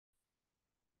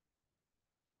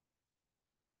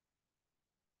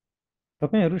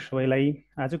तपाईँहरू सबैलाई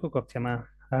आजको कक्षामा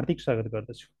हार्दिक स्वागत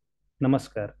गर्दछु।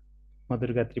 नमस्कार, म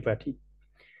दुर्गा त्रिपाठी।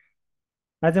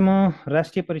 आज म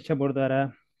राष्ट्रिय परीक्षा बोर्डद्वारा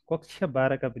कक्षा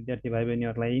 12 का विद्यार्थी भाइ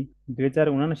बहिनीहरूलाई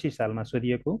 2079 सालमा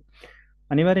सोधिएको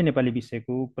अनिवार्य नेपाली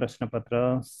विषयको प्रश्नपत्र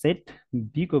सेट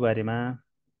बी को बारेमा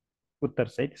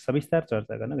उत्तरसहित सविस्तार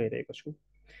चर्चा गर्न गइरहेको छु।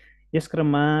 यस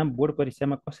क्रममा बोर्ड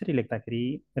परीक्षामा कसरी लेख्दाखेरि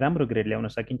राम्रो ग्रेड ल्याउन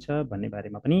सकिन्छ भन्ने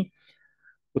बारेमा पनि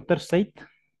उत्तरसहित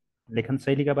लेखन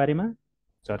शैलीका बारेमा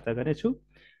चर्चा गर्नेछु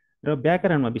र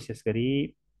व्याकरणमा विशेष गरी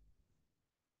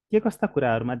के कस्ता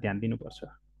कुराहरूमा ध्यान दिनुपर्छ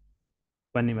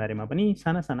भन्ने बारेमा पनि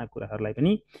साना साना कुराहरूलाई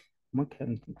पनि म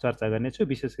चर्चा गर्नेछु।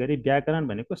 विशेष गरी व्याकरण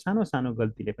भनेको सानो सानो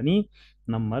गल्तीले पनि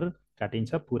नम्बर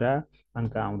काटिन्छ, पुरा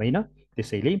अङ्क आउँदैन।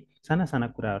 त्यसैले साना साना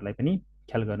कुराहरूलाई पनि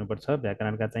ख्याल गर्नुपर्छ।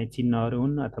 व्याकरणका चाहिँ चिन्हहरू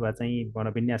हुन् अथवा चाहिँ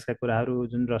वर्णविन्यासका कुराहरू,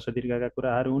 जुन ह्रस्व दीर्घका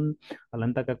कुराहरू हुन्,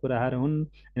 हलन्तका कुराहरू हुन्,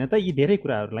 होइन त, यी धेरै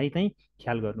कुराहरूलाई चाहिँ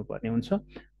ख्याल गर्नुपर्ने हुन्छ।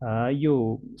 यो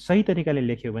सही तरिकाले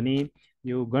लेख्यो भने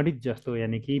यो गणित जस्तो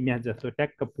यानि कि म्याथ जस्तो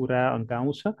ट्याक्क पुरा अङ्क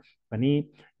आउँछ भने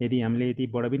यदि हामीले यदि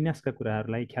वर्णविन्यासका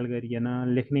कुराहरूलाई ख्याल गरिएन,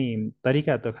 लेख्ने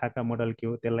तरिका त खाका मोडल के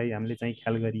हो त्यसलाई हामीले चाहिँ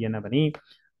ख्याल गरिएन भने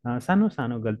सानो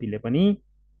सानो गल्तीले पनि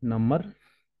नम्बर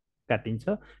काटिन्छ।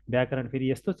 व्याकरण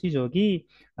फेरि यस्तो चिज हो कि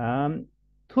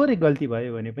थोरै गल्ती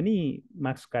भयो भने पनि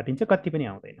मार्क्स काटिन्छ, कति पनि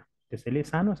आउँदैन। त्यसैले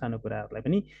सानो सानो कुराहरूलाई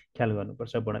पनि ख्याल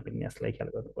गर्नुपर्छ, वर्णविन्यासलाई ख्याल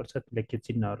गर्नुपर्छ, लेख्य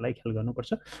चिन्हहरूलाई ख्याल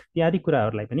गर्नुपर्छ। ती आदि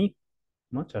कुराहरूलाई पनि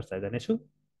म चर्चा गर्नेछु।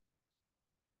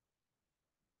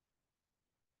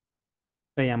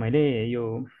 र यहाँ मैले यो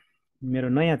मेरो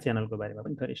नयाँ च्यानलको बारेमा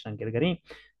पनि थोरै सङ्केत गरेँ।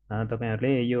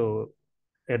 तपाईँहरूले यो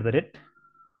 @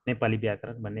 नेपाली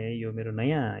व्याकरण भन्ने यो मेरो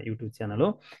नयाँ युट्युब च्यानल हो।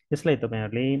 यसलाई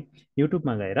तपाईँहरूले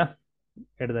युट्युबमा गएर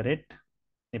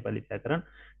नेपाली व्याकरण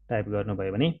टाइप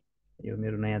गर्नुभयो भने यो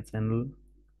मेरो नयाँ च्यानल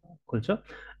खुल्छ,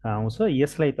 आउँछ।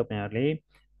 यसलाई तपाईँहरूले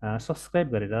सब्सक्राइब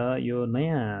गरेर यो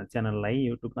नयाँ च्यानललाई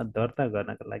युट्युबमा दर्ता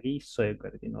गर्नका लागि सहयोग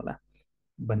गरिदिनु होला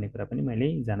भन्ने कुरा पनि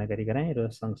मैले जानकारी गराएँ र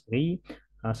सँगसँगै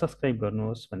सब्सक्राइब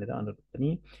गर्नुहोस् भनेर अनुरोध पनि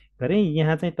गरेँ।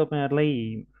 यहाँ चाहिँ तपाईँहरूलाई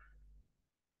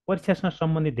परीक्षासँग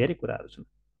सम्बन्धित धेरै कुराहरू छन्।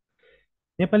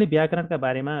 नेपाली व्याकरणका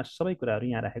बारेमा सबै कुराहरू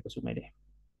यहाँ राखेको छु मैले।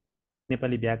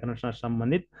 नेपाली व्याकरणसँग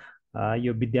सम्बन्धित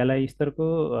यो विद्यालय स्तरको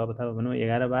अथवा भनौँ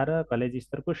 11-12 कलेज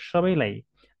स्तरको सबैलाई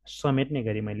समेट्ने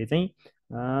गरी मैले चाहिँ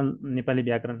नेपाली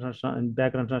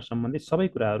व्याकरणसँग सम्बन्धित सबै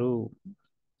कुराहरू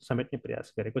समेट्ने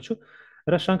प्रयास गरेको छु।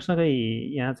 र सँगसँगै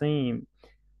यहाँ चाहिँ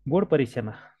बोर्ड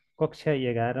परीक्षामा कक्षा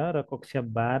 11 र कक्षा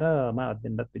 12मा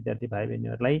अध्ययनरत विद्यार्थी भाइ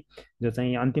बहिनीहरूलाई जो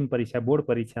चाहिँ अन्तिम परीक्षा बोर्ड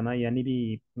परीक्षामा यानि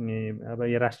अब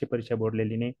यो राष्ट्रिय परीक्षा बोर्डले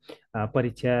लिने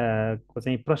परीक्षाको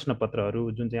चाहिँ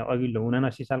प्रश्नपत्रहरू, जुन चाहिँ अघिल्लो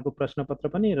 79 सालको प्रश्नपत्र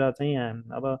पनि र चाहिँ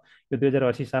अब यो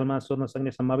 2080 सालमा सोध्न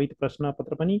सक्ने सम्भावित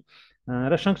प्रश्नपत्र पनि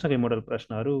र सँगसँगै मोडल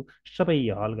प्रश्नहरू सबै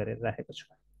हल गरेर राखेको छु,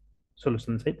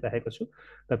 सोलुसनसहित राखेको छु।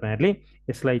 तपाईँहरूले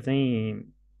यसलाई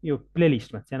चाहिँ यो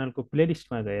प्लेलिस्टमा, च्यानलको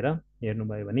प्लेलिस्टमा गएर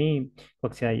हेर्नुभयो भने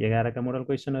कक्षा 11 का मोडल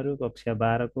क्वेसनहरू, कक्षा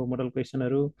 12 को मोडल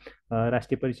क्वेसनहरू,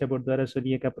 राष्ट्रिय परीक्षा बोर्डद्वारा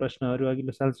सोधिएका प्रश्नहरू,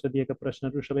 अघिल्लो साल सोधिएका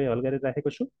प्रश्नहरू सबै हल गरेर राखेको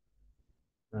छु।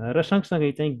 र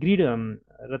सँगसँगै चाहिँ ग्रिड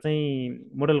र चाहिँ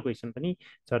मोडल क्वेसन पनि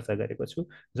चर्चा गरेको छु,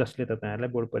 जसले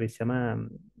तपाईँहरूलाई बोर्ड परीक्षामा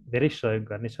धेरै सहयोग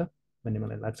गर्नेछ भन्ने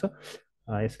मलाई लाग्छ।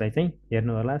 यसलाई चाहिँ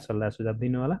हेर्नुहोला, सल्लाह सुझाव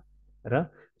दिनुहोला र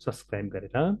सब्सक्राइब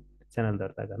गरेर च्यानल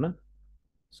दर्ता गर्न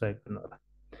सहयोग गर्नुहोला।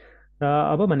 र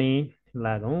अब भने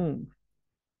लागौँ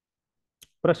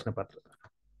प्रश्नपत्र।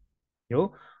 यो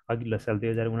अघिल्लो साल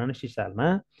 2079 सालमा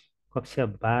कक्षा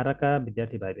 12 का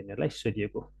विद्यार्थी भाइ बहिनीहरूलाई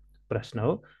सोधिएको प्रश्न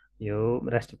हो। यो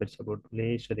राष्ट्रिय परीक्षा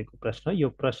बोर्डले सोधेको प्रश्न। यो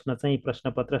प्रश्न चाहिँ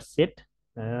प्रश्नपत्र सेट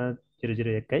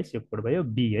 0021 यो कोड भयो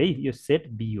बी है। यो सेट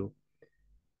बी हो,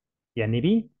 यानि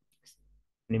बी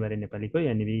अनिवार्य नेपालीको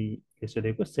यानि बीले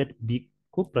सोधेको सेट बी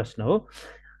को प्रश्न हो।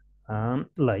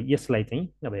 ल यसलाई चाहिँ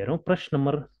अब हेरौँ। प्रश्न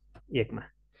नम्बर 1 मा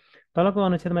तलको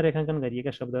अनुच्छेदमा रेखाङ्कन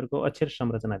गरिएका शब्दहरूको अक्षर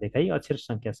संरचना देखाई अक्षर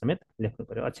सङ्ख्या समेत लेख्नु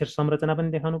पर्यो। अक्षर संरचना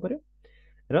पनि देखाउनु पर्यो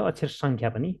र अक्षर सङ्ख्या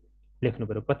पनि लेख्नु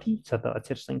पर्यो। कति छ त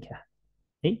अक्षर सङ्ख्या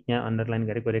है? यहाँ अन्डरलाइन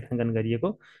गरेको, रेखाङ्कन गरिएको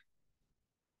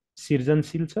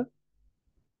सृजनशील छ,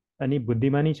 अनि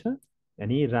बुद्धिमानी छ,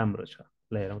 अनि राम्रो छ।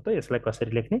 ल हेरौँ त यसलाई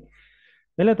कसरी लेख्ने।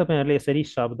 पहिला तपाईँहरूले यसरी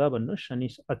शब्द भन्नुहोस्, अनि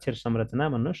अक्षर संरचना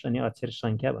भन्नुहोस्, अनि अक्षर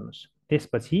सङ्ख्या भन्नुहोस्।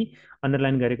 त्यसपछि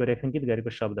अन्डरलाइन गरेको, रेखाङ्कित गरेको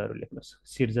शब्दहरू लेख्नुहोस्।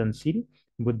 सृजनशील,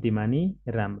 बुद्धिमानी,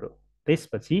 राम्रो।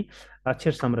 त्यसपछि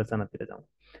अक्षर संरचनातिर जाउँ।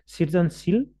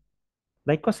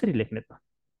 सृजनशीललाई कसरी लेख्ने त?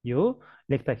 यो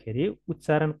लेख्दाखेरि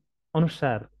उच्चारण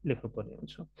अनुसार लेख्नुपर्ने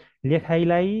हुन्छ।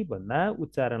 लेखाइलाई भन्दा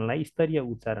उच्चारणलाई, स्तरीय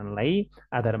उच्चारणलाई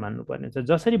आधार मान्नुपर्ने हुन्छ।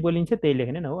 जसरी बोलिन्छ त्यही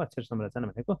लेख्ने न हो अक्षर संरचना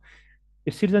भनेको।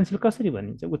 यो सृजनशील कसरी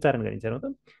भनिन्छ, उच्चारण गरिन्छ र त?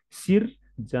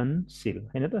 सृजनशील,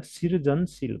 होइन त?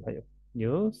 सृजनशील भयो।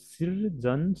 यो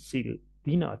सृजनशील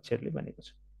तीन अक्षरले बनेको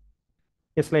छ।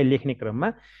 यसलाई लेख्ने क्रममा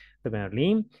तपाईँहरूले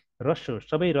ह्रस्व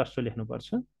सबै ह्रस्व लेख्नुपर्छ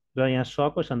र यहाँ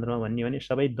सको सन्दर्भमा भन्ने भने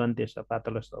सबै दन्ते स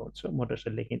पातलो स हुन्छ, मोटो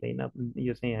स लेखिँदैन।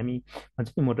 यो चाहिँ हामी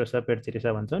भन्छ नि मोटो स पेट स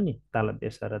भन्छौँ नि, तालव्य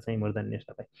स र चाहिँ मूर्धन्य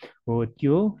सलाई हो,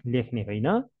 त्यो लेख्ने होइन,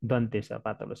 दन्ते स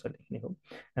पातलो स लेख्ने हो।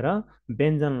 र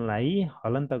व्यञ्जनलाई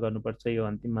हलन्त गर्नुपर्छ यो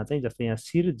अन्तिममा चाहिँ, जस्तै यहाँ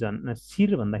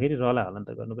शिर भन्दाखेरि रलाई हलन्त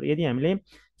गर्नु पर्यो। यदि हामीले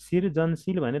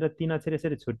शिरजनशील भनेर तीन अक्षर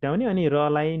यसरी छुट्याउने अनि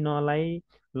रलाई नलाई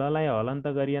ललाई हलन्त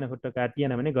गरिएन खुट्टो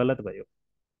काटिएन भने गलत भयो,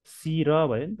 शिर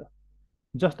भयो नि त।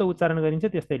 जस्तो उच्चारण गरिन्छ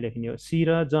त्यस्तै लेख्ने हो।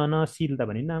 शिर जन शिल त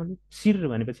भनिन्न हामीले, शिर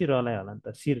भनेपछि रलाई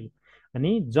हलन्त शिर,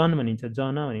 अनि जन भनिन्छ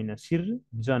जन भनिन्न, शिर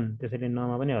जन, त्यसैले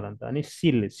नमा पनि हलन्त, अनि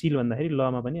शिल शिल भन्दाखेरि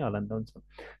लमा पनि हलन्त हुन्छ।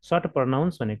 सर्ट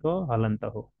प्रनाउन्स भनेको हलन्त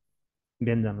हो,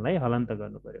 व्यञ्जनलाई हलन्त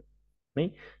गर्नु पर्यो है।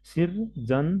 शिर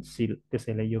जन शिल,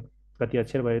 त्यसैले यो कति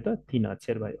अक्षर भयो त? तीन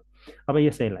अक्षर भयो। अब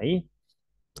यसैलाई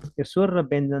यो स्वर र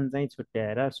व्यञ्जन चाहिँ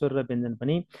छुट्याएर स्वर र व्यञ्जन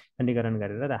पनि खण्डीकरण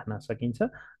गरेर राख्न सकिन्छ।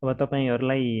 अब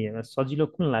तपाईँहरूलाई सजिलो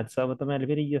कुन लाग्छ? अब तपाईँहरूले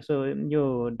फेरि यसो यो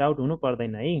डाउट हुनु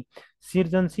पर्दैन है।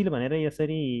 सृजनशील भनेर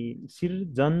यसरी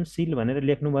सृजनशील भनेर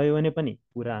लेख्नुभयो भने पनि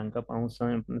पुरा अङ्क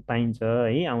पाइन्छ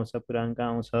है, आउँछ, पुरा अङ्क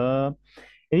आउँछ।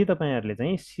 यदि तपाईँहरूले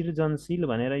चाहिँ सृजनशील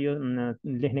भनेर यो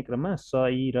लेख्ने क्रममा स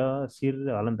इ र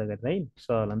शिर हलन्त गरेर है,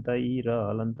 स हलन्त इ र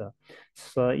हलन्त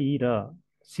स इ र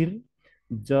शिर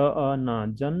ज अ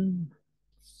न जन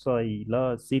सै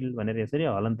ल सिल भनेर यसरी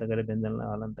हलन्त गरेर व्यञ्जनलाई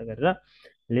हलन्त गरेर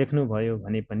लेख्नुभयो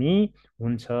भने पनि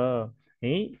हुन्छ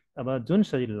है। अब जुन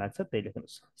सजिलो लाग्छ त्यही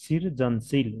लेख्नुहोस्।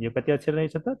 सृजनशील यो कति अक्षर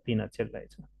रहेछ त? तीन अक्षर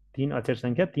रहेछ। तीन अक्षर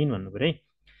सङ्ख्या तीन भन्नु पऱ्यो है।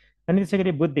 अनि त्यसै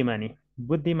गरी बुद्धिमानी,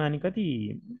 बुद्धिमानी कति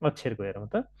अक्षरको हेरौँ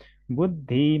त?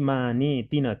 बुद्धिमानी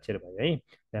तीन अक्षर भयो है।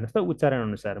 हेर्नुहोस् त उच्चारण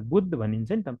अनुसार बुद्ध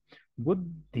भनिन्छ नि त,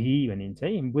 बुद्धि भनिन्छ है,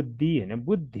 बुद्धि होइन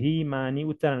बुद्धिमानी।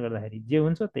 उच्चारण गर्दाखेरि जे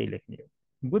हुन्छ त्यही लेख्ने हो।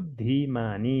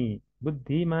 बुद्धिमानी,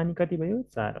 बुद्धिमानी कति भयो?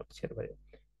 चार अक्षर भयो।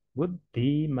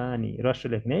 बुद्धिमानी रस्व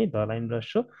लेख्ने है, ध लाइन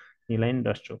रस्व, नि लाइन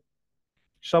रस्व,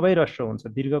 सबै रस्व हुन्छ,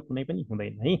 दीर्घ कुनै पनि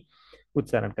हुँदैन है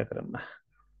उच्चारणका क्रममा।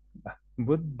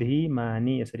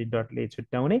 बुद्धिमानी यसरी डटले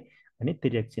छुट्याउने अनि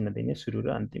तिर्यक चिन्ह दिने सुरु र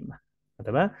अन्तिममा।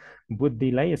 अथवा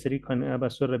बुद्धिलाई यसरी अब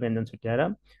स्वर र व्यञ्जन छुट्याएर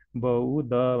ब उ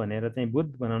द भनेर चाहिँ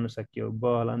बुद्ध बनाउन सकियो। ब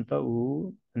हलन्त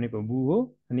उ भनेको बु हो,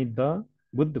 अनि द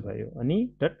बुद्ध भयो, अनि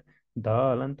डट ध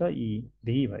हलन्त इ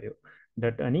धी भयो,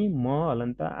 डट अनि म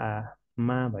हलन्त आ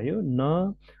मा भयो,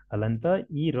 न हलन्त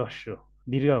इ रस्व,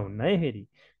 दीर्घ हुन्न है, फेरि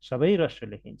सबै रस्व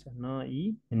लेखिन्छ, न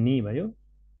इ नि भयो,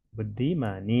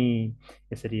 बुद्धिमानी।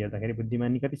 यसरी हेर्दाखेरि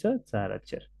बुद्धिमानी कति छ? चार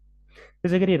अक्षर।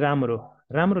 त्यसै गरी राम्रो,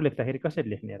 राम्रो लेख्दाखेरि कसरी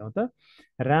लेख्ने हेरौँ त?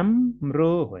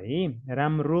 राम्रो हो है,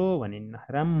 राम्रो भनिन्न,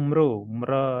 राम्रो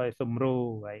म्र, यसो म्रो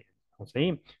आउँछ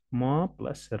है, म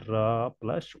प्लस र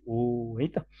प्लस ओ है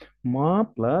त, म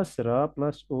प्लस र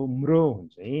प्लस ओ म्रो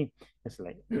हुन्छ है।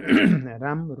 यसलाई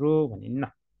राम्रो भनिन्न।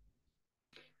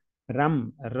 राम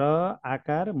र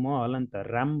आकार म हलन्त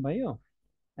राम भयो,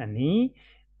 अनि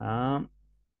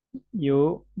यो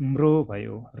म्रो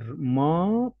भयो,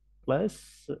 म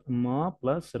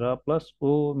प्लस र प्लस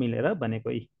ओ मिलेर बनेको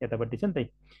यतापट्टि छ नि त,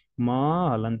 म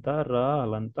हलन्त र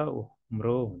हलन्त ओ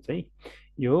म्रो हुन्छ है।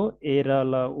 यो ए र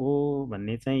ल ओ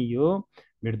भन्ने चाहिँ यो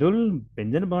मृदुल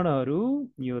व्यञ्जन वर्णहरू,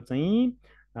 यो चाहिँ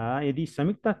यदि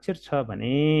संयुक्त अक्षर छ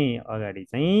भने अगाडि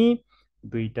चाहिँ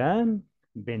दुईटा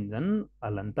व्यञ्जन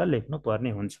हलन्त लेख्नु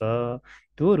पर्ने हुन्छ,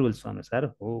 त्यो रुल्स अनुसार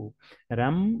हो।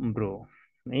 राम्रो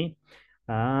है,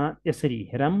 यसरी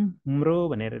राम्रो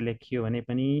भनेर लेखियो भने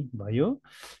पनि भयो।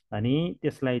 अनि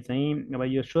त्यसलाई चाहिँ अब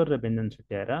यो स्वर र व्यञ्जन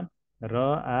छुट्याएर र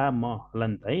आ म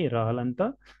हलन्त है, र हलन्त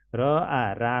र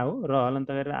आ रा हो, र हलन्त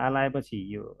गरेर आ लाएपछि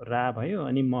यो रा भयो,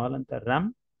 अनि म हलन्त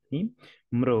राम, अनि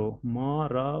म्रो म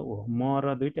र ओ, म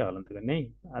र दुइटै हलन्त गर्ने है,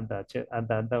 आधा अक्षर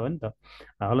आधा आधा हो नि त,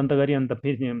 हलन्त गरी अन्त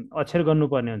फेरि अक्षर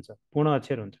गर्नुपर्ने हुन्छ, पूर्ण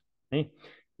अक्षर हुन्छ है।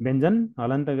 व्यञ्जन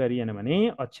हलन्त गरिएन भने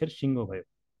अक्षर सिङ्गो भयो,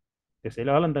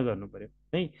 त्यसैले हलन्त गर्नु पर्यो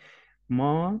है।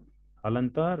 म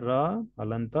हलन्त र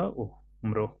हलन्त ओ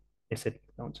म्रो, यसरी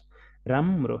आउँछ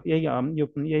राम्रो।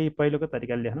 यही पहिलोको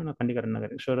तरिकाले लेख्नु न, खण्डीकरण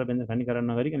नगरी, स्वर र व्यञ्जन खण्डीकरण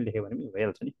नगरिकन लेख्यो भने पनि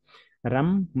भइहाल्छ नि।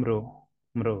 राम्रो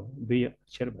म्रो दुई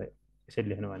अक्षर भयो, यसरी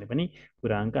लेख्नु भने पनि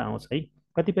पुरा अङ्क आउँछ है।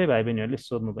 कतिपय भाइ बहिनीहरूले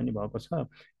सोध्नु पनि भएको छ,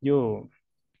 यो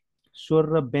स्वर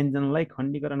र व्यञ्जनलाई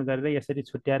खण्डीकरण गरेर यसरी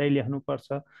छुट्याएरै लेख्नुपर्छ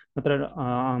नत्र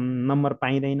नम्बर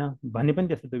पाइँदैन भन्ने पनि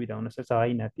त्यस्तो दुविधा हुनसक्छ।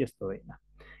 होइन, त्यस्तो होइन।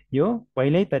 यो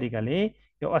पहिल्यै तरिकाले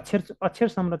यो अक्षर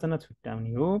संरचना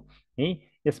छुट्याउने हो है।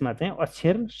 यसमा चाहिँ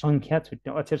अक्षर सङ्ख्या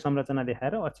अक्षर संरचना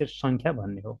देखाएर अक्षर सङ्ख्या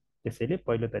भन्ने हो, त्यसैले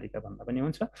पहिलो तरिका भन्दा पनि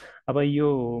हुन्छ। अब यो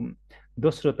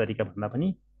दोस्रो तरिका भन्दा पनि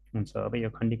हुन्छ। अब यो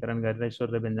खण्डीकरण गरेर स्वर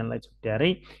र व्यञ्जनलाई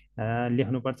छुट्याएरै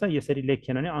लेख्नुपर्छ। यसरी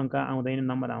लेखिएन भने अङ्क आउँदैन,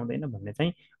 नम्बर आउँदैन भन्ने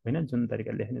चाहिँ होइन। जुन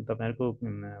तरिकाले लेख्ने तपाईँहरूको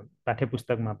पाठ्य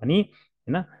पुस्तकमा पनि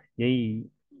होइन यही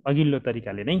अघिल्लो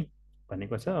तरिकाले नै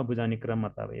भनेको छ। बुझाउने क्रममा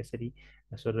त अब यसरी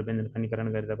स्वर र व्यञ्जन खण्डीकरण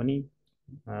गरेर पनि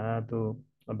त्यो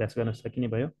अभ्यास गर्न सकिने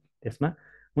भयो। त्यसमा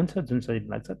हुन्छ, जुन सजिलो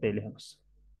लाग्छ त्यही लेख्नुहोस्,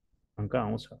 अङ्क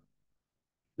आउँछ।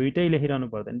 दुइटै लेखिरहनु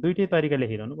पर्दैन, दुइटै तरिका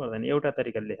लेखिरहनु पर्दैन, एउटा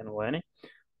तरिकाले लेख्नु भयो भने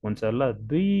हुन्छ। ल,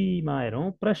 दुईमा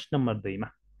हेरौँ, प्रश्न नम्बर दुईमा।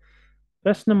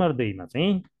 प्रश्न नम्बर दुईमा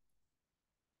चाहिँ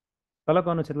तलको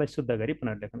अनुच्छेदलाई शुद्ध गरी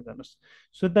पुनर्लेखन गर्नुहोस्।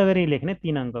 शुद्ध गरी लेख्ने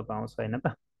 3 अङ्कको आउँछ होइन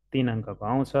त, 3 अङ्कको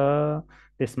आउँछ।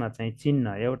 त्यसमा चाहिँ चिन्ह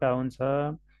एउटा हुन्छ,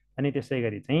 अनि त्यसै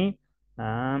गरी चाहिँ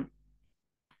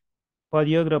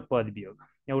पदयोग र पदवियोग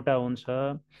एउटा हुन्छ,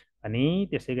 अनि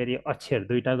त्यसै गरी अक्षर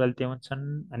दुईटा गल्ती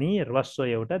हुन्छन्, अनि ह्रस्व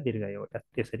एउटा दीर्घ एउटा,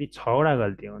 त्यसरी 6वटा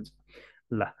गल्ती हुन्छ।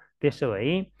 ल, त्यसो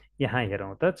भए यहाँ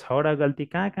हेरौँ त 6वटा गल्ती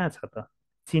कहाँ कहाँ छ त?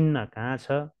 चिन्ह कहाँ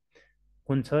छ?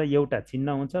 कुन छ? एउटा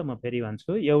चिन्ह हुन्छ, म फेरि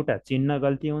भन्छु, एउटा चिन्ह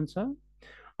गल्ती हुन्छ।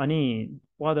 अनि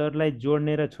पदहरूलाई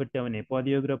जोड्ने र छुट्याउने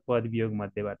पदयोग र पदवियोग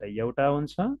मध्येबाट एउटा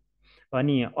हुन्छ।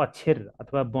 अनि अक्षर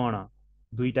अथवा वर्ण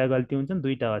दुईटा गल्ती हुन्छन्,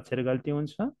 दुईटा अक्षर गल्ती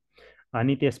हुन्छ।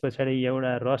 अनि त्यस पछाडि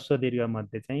एउटा ह्रस्व दीर्घ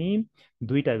मध्ये चाहिँ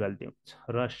दुईटा गल्ती हुन्छ,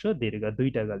 ह्रस्व दीर्घ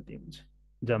दुईटा गल्ती हुन्छ।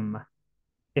 जम्मा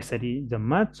यसरी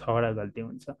जम्मा 6वटा गल्ती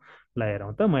हुन्छ। ल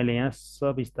हेरौँ त, मैले यहाँ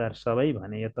सविस्तार सबै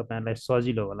भने यो तपाईँहरूलाई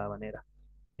सजिलो होला भनेर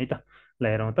है त। ल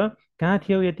हेरौँ त, कहाँ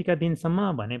थियो यतिका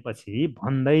दिनसम्म भनेपछि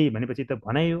भन्दै भनेपछि त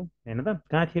भनाइयो होइन त।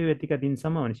 कहाँ थियो यतिका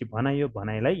दिनसम्म भनेपछि भनाइयो,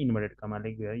 भनाइलाई इन्भर्टेड कमाले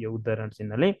यो उदाहरण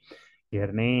चिन्हले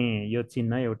हेर्ने। यो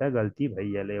चिन्ह एउटा गल्ती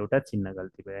भइहाल्यो, एउटा चिन्ह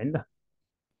गल्ती भयो होइन त।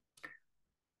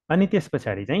 अनि त्यस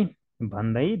पछाडि चाहिँ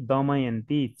भन्दै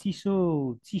दमयन्ती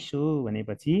चिसो चिसो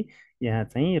भनेपछि यहाँ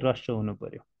चाहिँ ह्रस्व हुनु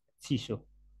पर्यो, चिसो,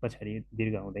 पछाडि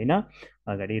दीर्घ हुँदैन,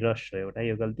 अगाडि ह्रस्व एउटा,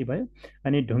 यो गल्ती भयो।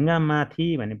 अनि ढुङ्गा माथि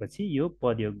भनेपछि यो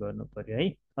पदयोग गर्नु पर्यो है,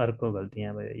 अर्को गल्ती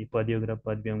यहाँ भयो। यी पदयोग र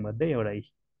पदवियोग मध्ये एउटा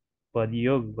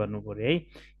पदयोग गर्नु पर्यो है।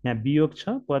 यहाँ वियोग छ,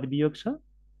 पदवियोग छ,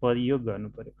 पदयोग गर्नु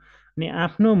पर्यो। अनि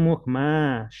आफ्नो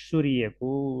मुखमा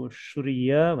सूर्यको,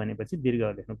 सूर्य भनेपछि दीर्घ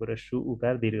लेख्नु पर्यो, सु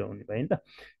उकार दीर्घ हुने भयो नि त,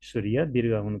 सूर्य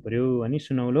दीर्घ हुनु पर्यो। अनि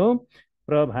सुनौलो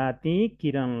प्रभाती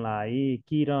किरणलाई,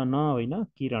 किरण होइन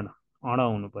किरण, अण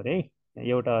हुनु पर्यो है,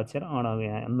 एउटा अक्षर अण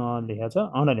यहाँ नलेखेको छ,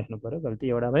 अण लेख्नु पर्यो, गल्ती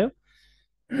एउटा भयो।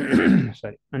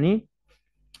 सरी। अनि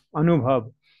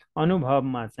अनुभव,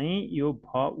 अनुभवमा चाहिँ यो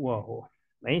भ व हो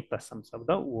है, तत्सम शब्द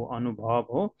ओ अनुभव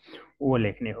हो, ओ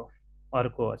लेख्ने हो,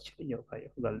 अर्को अक्षर यो भयो,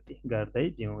 गल्ती गर्दै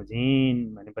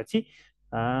जिउजिन भनेपछि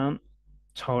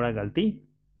 6वटा गल्ती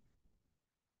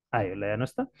आयो। ल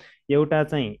हेर्नुहोस् त, एउटा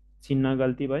चाहिँ चिन्ह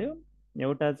गल्ती भयो,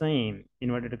 एउटा चाहिँ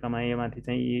इन्भर्टेड कमाइमाथि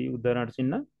चाहिँ उदाहरण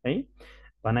चिन्ह है,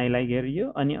 भनाइलाई घेरियो।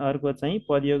 अनि अर्को चाहिँ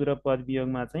पदयोग र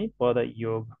पदवियोगमा चाहिँ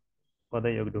पदयोग,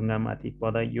 पदयोग ढुङ्गामाथि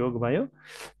पदयोग भयो,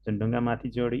 जुन ढुङ्गामाथि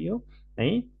जोडियो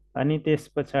है। अनि त्यस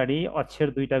पछाडि अक्षर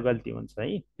दुईटा गल्ती हुन्छ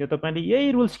है, यो तपाईँले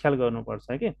यही रुल्स ख्याल गर्नुपर्छ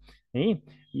के है।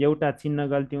 एउटा चिन्ह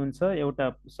गल्ती हुन्छ, एउटा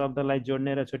शब्दलाई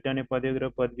जोड्ने र छुट्याउने पदयोग र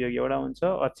पदवियोग एउटा हुन्छ,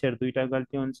 अक्षर दुईटा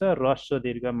गल्ती हुन्छ, ह्रस्व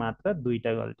दीर्घ मात्र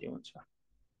दुईटा गल्ती हुन्छ।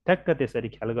 ठ्याक्क त्यसरी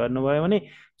ख्याल गर्नुभयो भने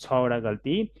 6वटा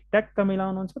गल्ती ट्याक्क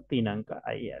मिलाउनुहुन्छ, 3 अङ्क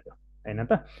आइहाल्यो होइन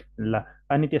त। ल,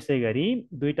 अनि त्यसै गरी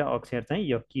दुईटा अक्षर चाहिँ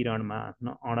यो किरणमा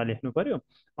अण लेख्नु पर्यो,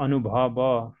 अनुभव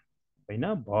होइन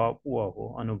भ उ हो,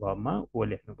 अनुभवमा ओ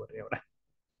लेख्नु पर्यो एउटा।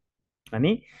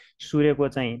 अनि सूर्यको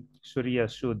चाहिँ सूर्य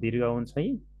सु दीर्घ हुन्छ है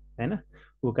होइन,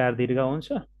 उकार दीर्घ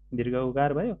हुन्छ, दीर्घ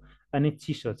उकार भयो। अनि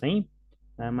चिसो चाहिँ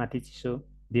माथि चिसो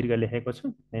दीर्घ लेखेको छु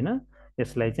होइन,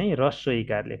 यसलाई चाहिँ ह्रस्व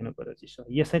इकार लेख्नु पर्यो, चिसो।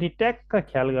 यसरी ट्याक्क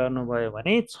ख्याल गर्नुभयो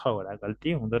भने 6वटा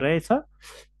गल्ती हुँदो रहेछ।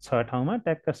 6 ठाउँमा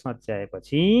ट्याक्क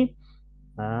सच्याएपछि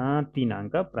 3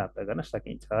 अङ्क प्राप्त गर्न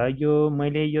सकिन्छ। यो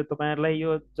मैले यो तपाईँहरूलाई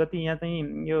यो जति यहाँ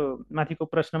चाहिँ यो माथिको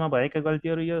प्रश्नमा भएका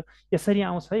गल्तीहरू यो यसरी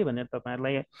आउँछ है भनेर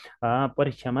तपाईँहरूलाई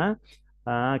परीक्षामा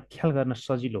ख्याल गर्न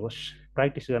सजिलो होस्,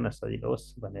 प्र्याक्टिस गर्न सजिलो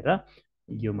होस् भनेर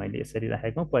यो मैले यसरी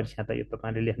राखेको। परीक्षा त यो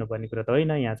तपाईँले लेख्नुपर्ने कुरा त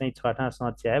होइन, यहाँ चाहिँ 6 ठाउँ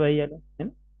सच्याए भइहाल्यो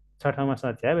होइन, 6 ठाउँमा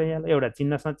सच्याए भइहाल्यो। एउटा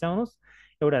चिन्ह सच्याउनुहोस्,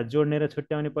 एउटा जोड्ने र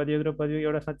छुट्याउने पदयोग र पदयोग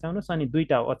एउटा सच्याउनुहोस्, अनि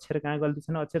दुईटा अक्षर कहाँ गल्ती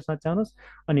छन् अक्षर सच्याउनुहोस्,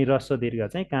 अनि ह्रस्व दीर्घ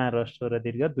चाहिँ कहाँ ह्रस्व र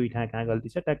दीर्घ दुई ठाउँ कहाँ गल्ती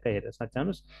छ ट्याक्क हेरेर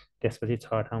सच्याउनुहोस्। त्यसपछि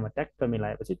 6 ठाउँमा ट्याक्क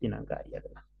मिलाएपछि 3 अङ्क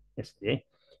आइहाल्यो। यसरी है।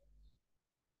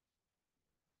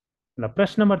 ल,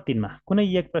 प्रश्न नम्बर 3मा कुनै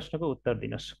एक प्रश्नको उत्तर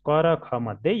दिनुहोस्। क र ख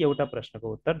मध्ये एउटा प्रश्नको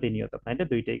उत्तर दिने हो, तपाईँले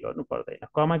दुइटै गर्नु पर्दैन।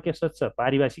 कमा के सोध्छ?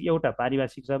 पारिभाषिक, एउटा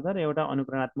पारिभाषिक शब्द र एउटा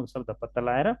अनुप्रेरणात्मक शब्द पत्ता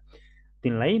लगाएर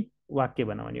तिनलाई वाक्य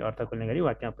बनाउने, अर्थ खोल्ने गरी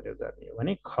वाक्यमा प्रयोग गर्ने हो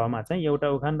भने खमा चाहिँ एउटा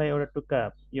उखान र एउटा टुक्का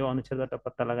यो अनुच्छेदबाट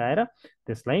पत्ता लगाएर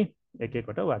त्यसलाई एक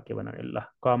एकवटा वाक्य बनाउने। ल,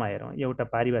 कमा हेरौँ, एउटा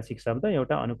पारिभाषिक शब्द,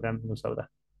 एउटा अनुप्रेरणात्मक शब्द।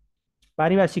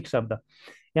 पारिभाषिक शब्द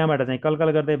यहाँबाट चाहिँ कलकल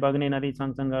गर्दै बग्ने नदी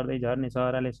छङछङ गर्दै झर्ने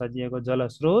सहराले सजिएको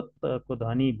जलस्रोतको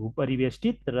धनी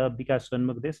भूपरिवेष्टित र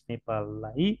विकासोन्मुख देश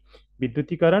नेपाललाई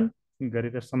विद्युतीकरण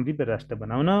गरेर समृद्ध राष्ट्र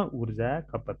बनाउन ऊर्जा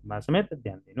खपतमा समेत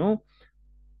ध्यान दिनु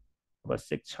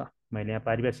आवश्यक छ। मैले यहाँ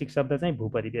पारिभाषिक शब्द चाहिँ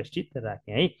भूपरिवेष्टित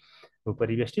राखेँ है।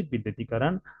 भूपरिवेष्टित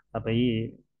विद्युतीकरण अब यी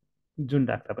जुन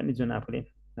राख्दा पनि जुन आफूले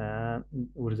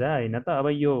ऊर्जा होइन त अब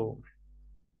यो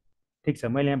ठिक छ,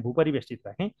 मैले यहाँ भूपरिवेष्टित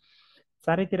राखेँ।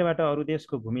 चारैतिरबाट अरू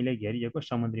देशको भूमिले घेरिएको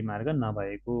समुद्री मार्ग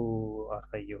नभएको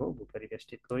अर्थ यो हो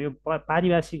भूपरिवेष्टितको। यो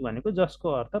पारिभाषिक भनेको जसको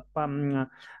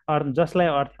जसलाई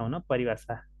अर्थ्याउन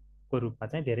परिभाषाको रूपमा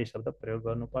चाहिँ धेरै शब्द प्रयोग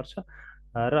गर्नुपर्छ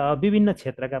र विभिन्न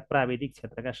क्षेत्रका प्राविधिक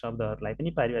क्षेत्रका शब्दहरूलाई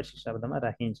पनि पारिभाषिक शब्दमा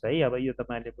राखिन्छ है। अब यो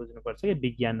तपाईँहरूले बुझ्नुपर्छ कि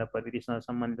विज्ञान र प्रविधिसँग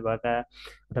सम्बन्धित भएका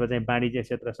अथवा चाहिँ वाणिज्य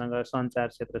क्षेत्रसँग, सञ्चार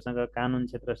क्षेत्रसँग, कानुन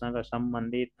क्षेत्रसँग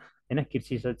सम्बन्धित होइन,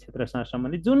 कृषि क्षेत्रसँग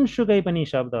सम्बन्धित जुनसुकै पनि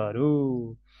शब्दहरू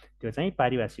त्यो चाहिँ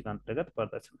पारिभाषिक अन्तर्गत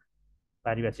पर्दछन्।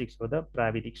 पारिभाषिक शब्द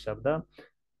प्राविधिक शब्द,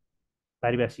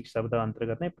 पारिभाषिक शब्द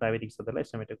अन्तर्गत नै प्राविधिक शब्दलाई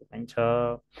समेटेको पाइन्छ।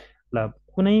 ल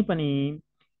कुनै पनि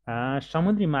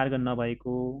समुद्री मार्ग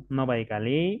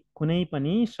नभएकाले कुनै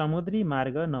पनि समुद्री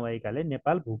मार्ग नभएकाले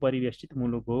नेपाल भूपरिवेष्टित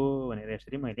मुलुक हो भनेर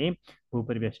यसरी मैले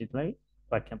भूपरिवेष्टितलाई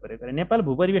व्याख्या प्रयोग गरेँ। नेपाल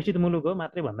भूपरिवेष्टित मुलुक हो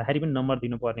मात्रै भन्दाखेरि पनि नम्बर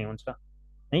दिनुपर्ने हुन्छ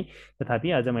है।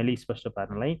 तथापि आज मैले स्पष्ट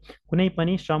पार्नलाई कुनै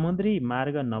पनि समुद्री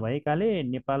मार्ग नभएकाले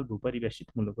नेपाल भूपरिवेष्टित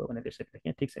मुलुक हो भनेर यसरी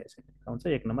लेखेँ। ठिक छ, यसरी हुन्छ,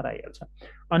 1 नम्बर आइहाल्छ।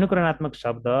 अनुकरणात्मक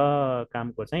शब्द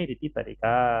कामको चाहिँ रीति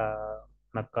तरिका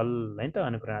नक्कल है त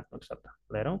अनुकरणात्मक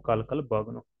शब्द हेरौँ। कलकल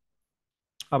बग्नु,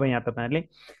 अब यहाँ तपाईँहरूले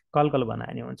कलकल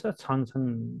बनाए पनि हुन्छ, छङछङ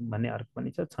भन्ने अर्को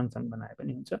पनि छ, छङछङ बनाए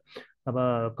पनि हुन्छ।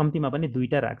 अब कम्तीमा पनि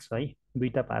 2टा राख्छ है,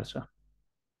 2टा पार्छ,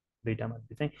 2टा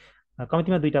मध्ये चाहिँ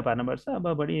कम्तीमा 2टा पार्नुपर्छ। अब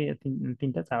बढी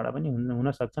 3टा 4वटा पनि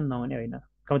हुन सक्छन्, नहुने होइन,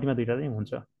 कम्तीमा 2टा चाहिँ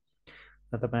हुन्छ।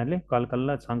 र तपाईँहरूले कलकल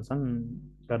र छङछङ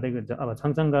गर्दै अब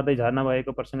छङछङ गर्दै झर्ना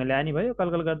भएको प्रसङ्ग ल्याए भयो,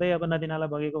 कलकल गर्दै अब नदीनाला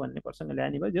बगेको भन्ने प्रसङ्ग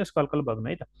ल्याए भयो। जस कलकल बग्नु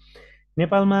है त।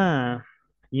 नेपालमा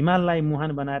हिमाललाई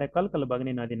मुहान बनाएर कलकल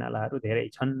बग्ने नदीनालाहरू धेरै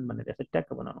छन् भनेर यसरी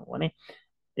ट्याक्क बनाउनु हो भने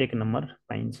 1 नम्बर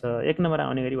पाइन्छ। 1 नम्बर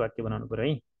आउने गरी वाक्य बनाउनु पऱ्यो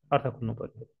है, अर्थ खुल्नु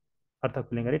पऱ्यो। अर्थ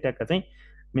खुल्ने गरी ट्याक्क चाहिँ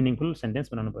मिनिङफुल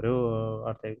सेन्टेन्स बनाउनु पऱ्यो,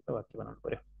 अर्थयुक्त वाक्य बनाउनु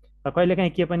पऱ्यो।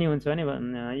 कहिलेकाहीँ के पनि हुन्छ भने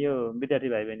यो विद्यार्थी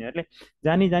भाइ बहिनीहरूले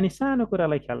जानी जानी सानो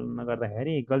कुरालाई ख्याल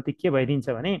नगर्दाखेरि गल्ती के भइदिन्छ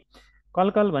भने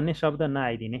कलकल भन्ने शब्द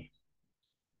नआइदिने,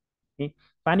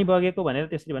 पानी बगेको भनेर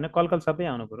त्यसरी भने कलकल शब्दै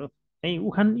आउनु पऱ्यो है।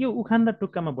 यो उखान र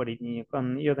टुक्कामा बढी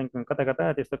यो कता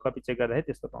कता त्यस्तो कपी चेक गर्दाखेरि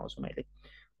त्यस्तो पाउँछु मैले।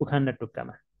 उखान र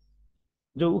टुक्कामा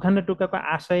जो उखान र टुक्काको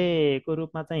आशयको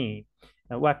रूपमा चाहिँ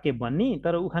वाक्य बन्ने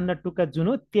तर उखान र टुक्का जुन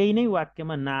हो त्यही नै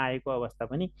वाक्यमा नआएको अवस्था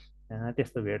पनि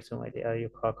त्यस्तो भेट्छु मैले। यो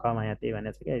खमा यहाँ त्यही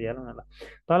भनेको छ क्या, हेरिहालौँ न ल।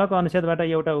 तलको अनुच्छेदबाट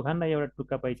एउटा उखान र एउटा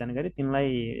टुक्का पहिचान गरी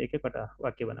तिनलाई एक एकवटा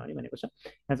वाक्य बनाउने भनेको छ।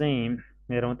 यहाँ चाहिँ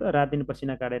हेरौँ त। रात दिन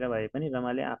पसिना काटेर भए पनि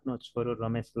रमाले आफ्नो छोरो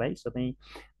रमेशलाई सधैँ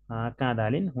काँध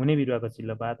हालिन्। हुने बिरुवाको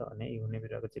चिल्लो पात भने हुने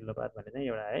बिरुवाको चिल्लो पात भने चाहिँ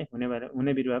एउटा है,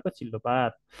 हुने बिरुवाको चिल्लो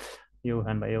पात यो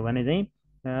उखान भयो भने चाहिँ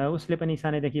उसले पनि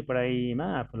सानैदेखि पढाइमा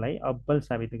आफूलाई अब्बल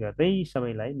साबित गर्दै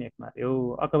सबैलाई मेक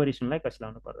मार्यो। अकबरी सुनलाई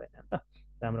कसिलाउनु पर्दैन त,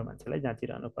 राम्रो मान्छेलाई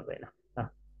जाँचिरहनु पर्दैन।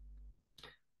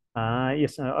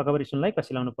 यस अकबरी सुनलाई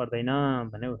कसिलाउनु पर्दैन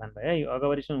भन्ने उखान भयो है।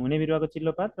 अकबरी सुन हुने बिरुवाको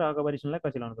चिल्लो पात र अकबरी सुनलाई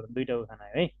कसिलाउनु पर्दैन, 2टा उखान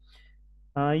आयो है।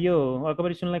 यो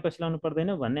अकबरी सुनलाई कसिलाउनु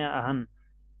पर्दैन भन्ने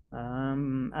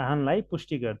आह्वानलाई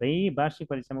पुष्टि गर्दै वार्षिक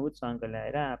परीक्षामा उच्च अङ्क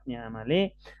ल्याएर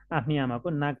आफ्नी आमाको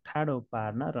नाक ठाडो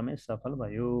पार्न रमेश सफल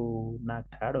भयो। नाक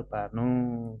ठाडो पार्नु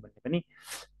भन्ने पनि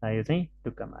यो चाहिँ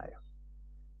टुक्कामा आयो।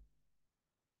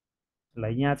 ल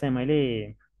यहाँ चाहिँ मैले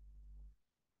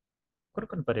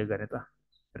कुन प्रयोग गरेँ त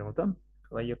हेरौँ त।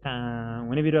 अब यो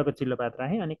हुने बिरुवाको चिल्लो पात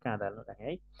राखेँ अनि काँध हाल्नु राखेँ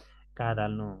है। काँध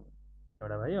हाल्नु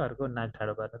एउटा भयो, अर्को नाक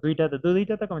ठाडो पार्नु, 2टा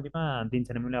त कम्तीमा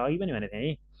दिन्छ नि, मैले अघि पनि भनेको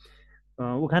थिएँ है।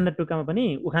 उखान र टुक्कामा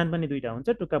पनि उखान पनि 2टा हुन्छ,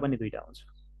 टुक्का पनि 2टा हुन्छ,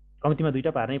 कम्तीमा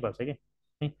 2टा पार्नै पर्छ कि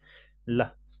है। ल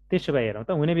त्यसो भए हेरौँ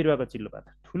त। हुने बिरुवाको चिल्लो पात,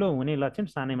 ठुलो हुने लक्षण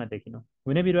सानैमा देखिनु।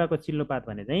 हुने बिरुवाको चिल्लो पात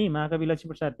भने चाहिँ महाकवि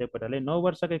लक्ष्मीप्रसाद देवकोटाले 9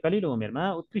 वर्षकै कलिलो उमेरमा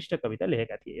उत्कृष्ट कविता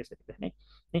लेखेका थिए यसरी लेख्ने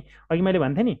है। अघि मैले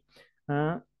भन्थेँ नि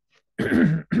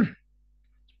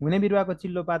हुने बिरुवाको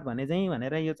चिल्लो पात भने चाहिँ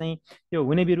भनेर यो चाहिँ त्यो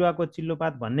हुने बिरुवाको चिल्लो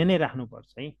पात भन्ने नै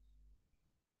राख्नुपर्छ है।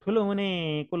 ठुलो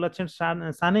हुनेको लक्षण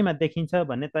सानैमा देखिन्छ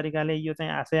भन्ने तरिकाले यो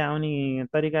चाहिँ आशय आउने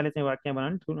तरिकाले चाहिँ वाक्य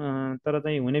बनाउने, तर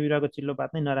चाहिँ हुने बिरुवाको चिल्लो पात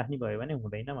नै नराख्ने भयो भने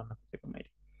हुँदैन भन्न खोजेको मैले।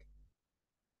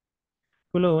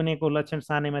 ठुलो हुनेको लक्षण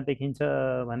सानैमा देखिन्छ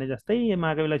भने जस्तै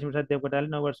महाकवि लक्ष्मीप्रसाद देवकोटाले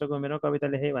 9 वर्षको उमेरमा कविता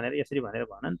लेखे भनेर यसरी भनेर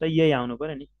भन नि त, यही आउनु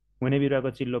पऱ्यो नि, हुने बिरुवाको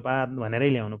चिल्लो पात भनेरै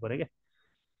ल्याउनु पऱ्यो क्या।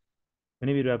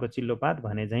 हुने बिरुवाको चिल्लो पात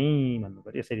भने चाहिँ भन्नु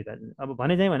पऱ्यो यसरी त। अब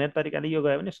भने चाहिँ भनेर तरिकाले यो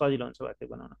गयो भने सजिलो हुन्छ वाक्य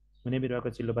बनाउन। हुने बिरुवाको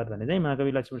चिल्लोपात भने चाहिँ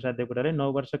महाकवि लक्ष्मीप्रसाद देवकोटाले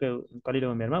 9 वर्षको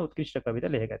कलिलो उमेरमा उत्कृष्ट कविता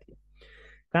लेखेका थिए।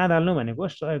 काँध हाल्नु भनेको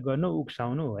सहयोग गर्नु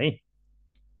उक्साउनु हो है।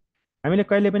 हामीले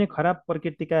कहिले पनि खराब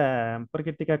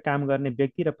प्रकृतिका काम गर्ने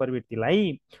व्यक्ति र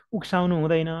प्रवृत्तिलाई उक्साउनु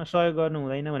हुँदैन, सहयोग गर्नु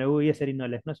हुँदैन भने हो यसरी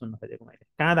नलेख्न सुन्न खोजेको मैले।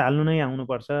 काँध हाल्नु नै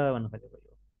आउनुपर्छ भन्नु खोजेको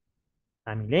यो।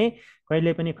 हामीले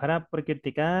कहिले पनि खराब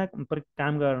प्रकृतिका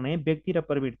काम गर्ने व्यक्ति र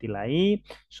प्रवृत्तिलाई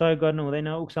सहयोग गर्नु हुँदैन,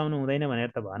 उक्साउनु हुँदैन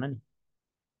भनेर त भएन नि।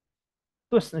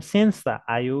 त्यो सेन्स त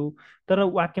आयो, तर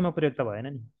वाक्यमा प्रयोग त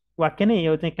भएन नि। वाक्य नै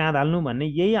यो चाहिँ काँध हाल्नु भन्ने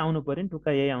यही आउनु पर्यो नि,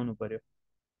 टुक्का यही आउनु पर्यो।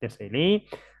 त्यसैले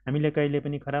हामीले कहिले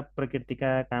पनि खराब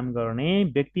प्रकृतिका काम गर्ने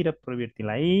व्यक्ति र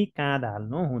प्रवृत्तिलाई काँध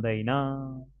हाल्नु हुँदैन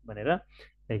भनेर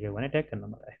लेख्यो भने ट्याक्क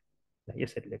नम्बर आयो।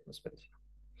 यसरी लेख्नुहोस् पऱ्यो।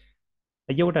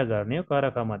 एउटा गर्ने हो, कर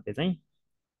ख मध्ये चाहिँ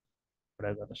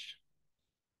एउटा गर्नुहोस्।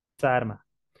 4मा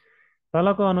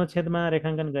तलको अनुच्छेदमा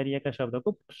रेखाङ्कन गरिएका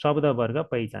शब्दको शब्दवर्ग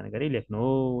पहिचान गरी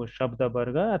लेख्नु।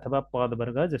 शब्दवर्ग अथवा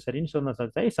पदवर्ग जसरी नि सोध्न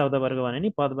सक्छ है। शब्दवर्ग भने नि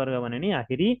पदवर्ग भने नि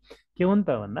आखिरी के हुन्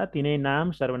त भन्दा तिनै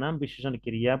नाम, सर्वनाम, विशेषण,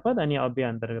 क्रियापद अनि अव्यय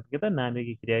अन्तर्गत के त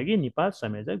नामयोगी, क्रियायोगी, निपात,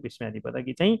 संयोजक, विस्मयादि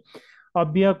पदकी चाहिँ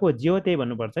अव्ययको जे हो त्यही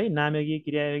भन्नुपर्छ है। नामयोगी,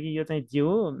 क्रियायोगी यो चाहिँ जे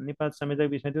हो, निपात,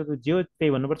 संयोजक, विस्मयादि जे हो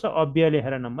त्यही भन्नुपर्छ। अव्यय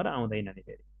लेखेर नम्बर आउँदैन नि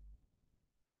फेरि।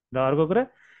 र अर्को कुरा,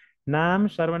 नाम,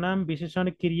 सर्वनाम, विशेषण,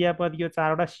 क्रियापद यो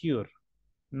 4वटा स्योर।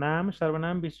 नाम,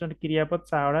 सर्वनाम, विशेषण, क्रियापद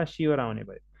 4वटा स्योर आउने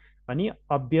भयो। अनि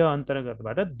अव्यय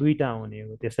अन्तर्गतबाट 2टा आउने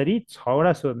हो। त्यसरी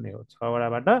 6वटा सोध्ने हो।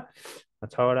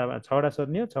 6वटा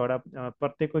सोध्ने हो। 6वटा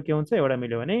प्रत्येकको के हुन्छ, एउटा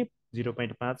मिल्यो भने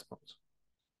 0.5 पाउँछ।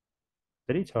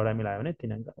 त्यसरी 6वटा मिलायो भने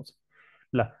 3 अङ्क आउँछ।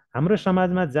 ल, हाम्रो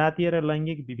समाजमा जातीय र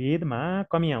लैङ्गिक विभेदमा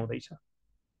कमी आउँदैछ।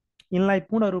 यिनलाई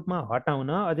पूर्ण रूपमा हटाउन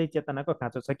अझै चेतनाको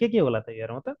खाँचो छ। के होला त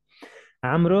हेरौँ त।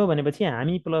 हाम्रो भनेपछि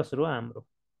हामी प्लस रो हाम्रो।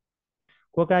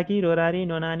 कोकाकी, रोरारी,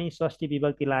 नोनानी षष्ठी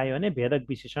विभक्ति लायो भने भेदक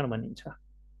विशेषण भनिन्छ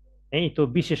है। त्यो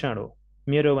विशेषण हो।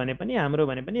 मेरो भने पनि, हाम्रो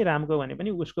भने पनि, रामको भने पनि,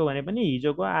 उसको भने पनि,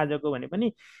 हिजोको, आजको भने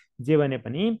पनि, जे भने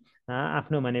पनि,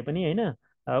 आफ्नो भने पनि होइन,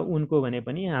 उनको भने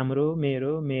पनि, हाम्रो,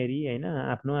 मेरो, मेरी होइन,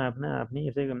 आफ्नो, आफ्ना, आफ्नी,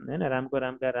 यसै होइन, रामको,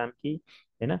 रामका, रामकी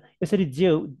होइन। यसरी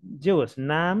जे होस्,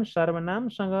 नाम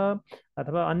सर्वनामसँग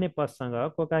अथवा अन्य पदसँग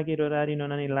कोकाकी, रोरारी,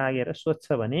 नोनानी लागेर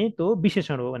सोध्छ भने त्यो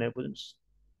विशेषण हो भनेर बुझ्नुहोस्।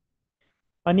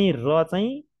 अनि र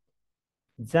चाहिँ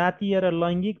जातीय र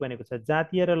लैङ्गिक भनेको छ।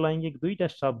 जातीय र लैङ्गिक 2टा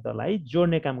शब्दलाई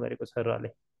जोड्ने काम गरेको छ रले।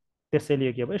 त्यसैले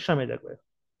यो के भयो, संयोजक भयो।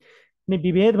 अनि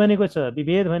विभेद भनेको छ।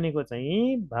 विभेद भनेको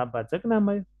चाहिँ भाववाचक नाम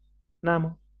भयो, नाम हो,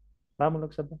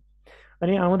 भावमूलक शब्द।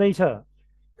 अनि आउँदैछ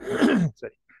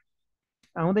सरी,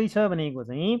 आउँदैछ भनेको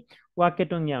चाहिँ वाक्य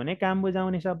टुङ्ग्याउने, काम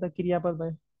बुझाउने शब्द, क्रियापद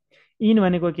भयो। यिन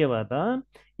भनेको के भयो त,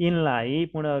 यिनलाई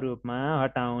पूर्ण रूपमा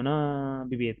हटाउन,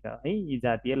 विभेदका है, यी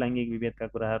जातीय लैङ्गिक विभेदका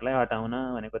कुराहरूलाई हटाउन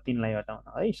भनेको तिनलाई हटाउन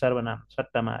है। सर्वनाम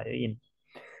सट्टामा आयो यिन।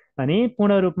 अनि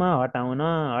पूर्ण रूपमा हटाउन,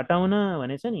 हटाउन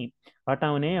भनेछ नि,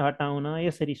 हटाउने, हटाउन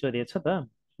यसरी सोधेछ त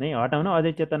है। हटाउन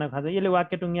अझै चेतना खाँचो, यसले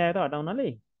वाक्य टुङ्ग्यायो त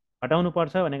हटाउनले। हटाउनु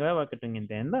पर्छ भनेको भए वाक्य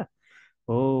टुङ्गिन्थ्यो होइन त।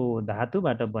 हो,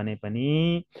 धातुबाट बने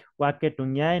पनि वाक्य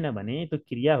टुङ्ग्याएन भने त्यो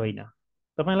क्रिया होइन।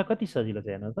 तपाईँलाई कति सजिलो छ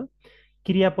हेर्नु त।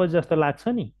 क्रियापद जस्तो लाग्छ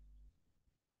नि,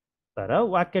 तर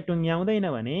वाक्य टुङ्ग्याउँदैन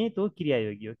भने त्यो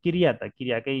क्रियायोगी हो। क्रिया त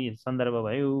क्रियाकै सन्दर्भ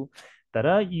भयो,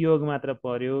 तर योग मात्र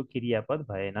पर्यो, क्रियापद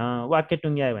भएन। वाक्य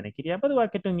टुङ्ग्यायो भने क्रियापद,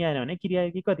 वाक्य टुङ्ग्याएन भने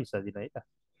क्रियायोगी। कति सजिलो है त।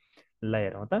 ल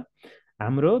हेरौँ त।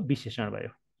 हाम्रो विशेषण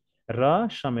भयो र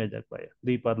संयोजक भयो।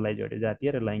 2 पदलाई जोड्यो,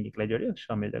 जातीय र लैङ्गिकलाई जोड्यो,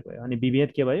 संयोजक भयो। अनि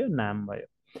विभेद के भयो, नाम भयो।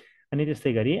 अनि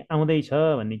त्यस्तै गरी आउँदैछ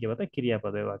भन्ने के भयो त,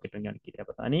 क्रियापद भयो, वाक्य टुङ्ग्याउने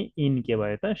क्रियापद। अनि इन के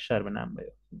भयो त, सर्वनाम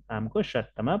भयो, नामको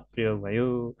सट्टामा प्रयोग भयो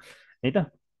है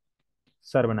त।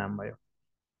 सर्वनाम भयो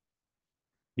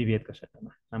विभेदको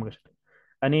सट्टामा, नामको सट्टामा।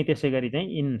 अनि त्यसै गरी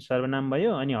चाहिँ इन सर्वनाम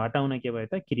भयो। अनि हटाउन के भयो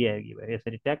त, क्रियायोगी भयो।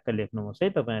 यसरी ट्याक्क लेख्नुहोस् है।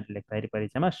 तपाईँहरूले लेख्दाखेरि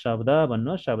परीक्षामा शब्द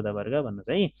भन्नुहोस्, शब्दवर्ग भन्नुहोस्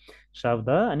है। शब्द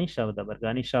अनि शब्दवर्ग।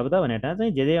 अनि शब्द भनेर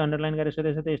चाहिँ जे अन्डरलाइन गरेर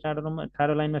सोधेछ त्यो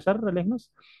ठाडो लाइनमा सर लेख्नुहोस्।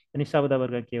 अनि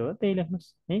शब्दवर्ग के हो त्यही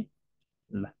लेख्नुहोस् है।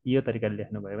 ल, यो तरिकाले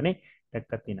लेख्नुभयो भने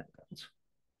ट्याक्क 3 अङ्क हुन्छ।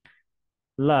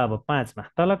 ल, अब 5मा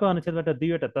तलको अनुच्छेदबाट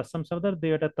 2वटा तत्सम शब्द र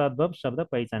 2वटा तद्भव शब्द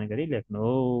पहिचान गरी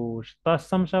लेख्नुहोस्।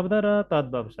 तत्सम शब्द र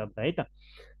तद्भव शब्द है त।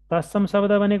 तत्सम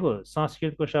शब्द भनेको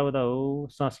संस्कृतको शब्द हो।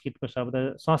 संस्कृतको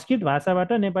शब्द, संस्कृत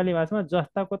भाषाबाट नेपाली भाषामा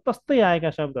जस्ताको तस्तै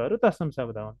आएका शब्दहरू तत्सम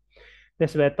शब्द हुन्।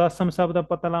 त्यसो भए तत्सम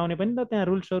शब्द पत्ता लगाउने पनि त त्यहाँ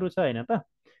रुल्सहरू छ होइन त।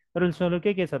 रुल्सहरू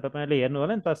के छ तपाईँहरूले हेर्नु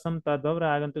होला नि। तत्सम, तद्भव र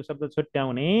आगन्तुक शब्द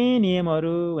छुट्याउने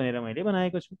नियमहरू भनेर मैले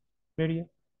बनाएको छु भिडियो।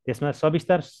 त्यसमा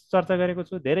सविस्तार चर्चा गरेको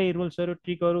छु। धेरै रुल्सहरू,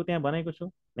 ट्रिकहरू त्यहाँ भनेको छु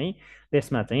है।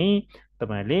 त्यसमा चाहिँ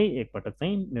तपाईँहरूले एकपटक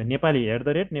चाहिँ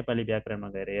नेपाली व्याकरणमा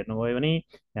गएर हेर्नुभयो भने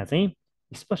त्यहाँ चाहिँ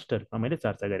स्पष्ट रूपमा मैले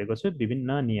चर्चा गरेको छु।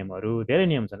 विभिन्न नियमहरू, धेरै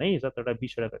नियम छन् है, 17वटा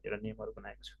 20वटा कतिवटा नियमहरू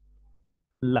बनाएको छु।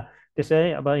 ल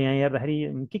त्यसै अब यहाँ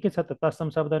हेर्दाखेरि के छ त तत्सम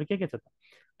शब्दहरू के छ त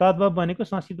तद्भव भनेको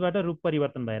संस्कृतबाट रूप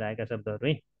परिवर्तन भएर आएका शब्दहरू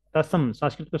है तत्सम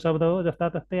संस्कृतको शब्द हो जस्ता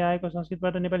तस्तै आएको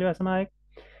संस्कृतबाट नेपाली भाषामा आएको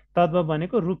तद्भव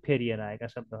भनेको रूप फेरिएर आएका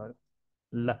शब्दहरू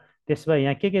ल त्यसो भए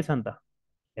यहाँ के छन् त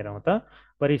हेरौँ त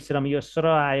परिश्रम यो श्र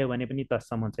आयो भने पनि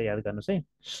तत्सम हुन्छ याद गर्नुहोस् है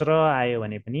श्र आयो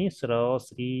भने पनि श्र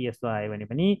श्री यस्तो आयो भने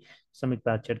पनि संयुक्त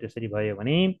अक्षर त्यसरी भयो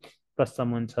भने तत्सम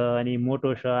हुन्छ अनि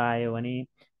मोटो स आयो भने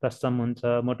तत्सम हुन्छ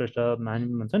मोटो स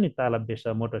भन्छ नि तालव्य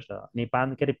स मोटो स अनि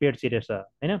के अरे पेट चिरे स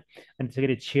होइन अनि त्यसै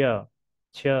गरी छिय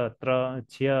छिय त्र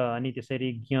छिय अनि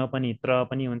त्यसरी ज्ञ पनि त्र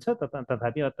पनि हुन्छ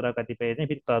तथापि अत्र कतिपय चाहिँ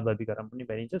फेरि तद्भवीकरण पनि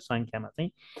भइदिन्छ सङ्ख्यामा चाहिँ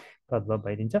तद्भव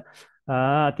भइदिन्छ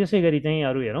त्यसै गरी चाहिँ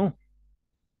अरू हेरौँ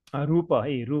रूप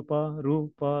है रूप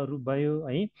रूप रूप भयो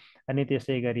है अनि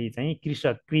त्यसै गरी चाहिँ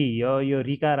कृषक क्रि यो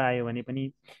रिकार आयो भने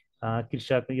पनि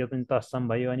कृषक यो पनि तत्सम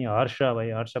भयो अनि हर्ष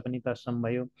भयो हर्ष पनि तत्सम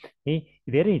भयो है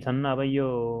धेरै छन् अब यो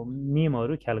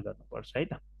नियमहरू ख्याल गर्नुपर्छ है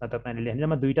त तपाईँले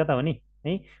लेख्नेमा दुईवटा त हो नि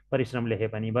है परिश्रम लेखे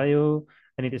पनि भयो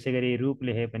अनि त्यसै गरी रूप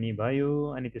लेखे पनि भयो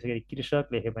अनि त्यसै गरी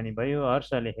कृषक लेखे पनि भयो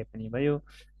हर्ष लेखे पनि भयो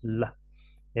ल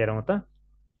हेरौँ त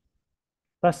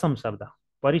तत्सम शब्द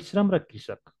परिश्रम र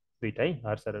कृषक दुइटै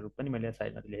हर्ष र रूप पनि मैले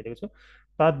साइडमा लेखेको छु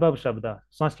तद्भव शब्द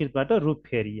संस्कृतबाट रूप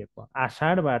फेरिएको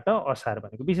आषाढबाट असार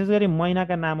भनेको विशेष गरी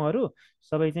महिनाका नामहरू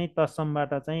सबै चाहिँ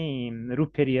तत्समबाट चाहिँ रूप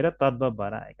फेरिएर तद्भव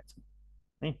भएर आएका छन्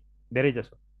है धेरै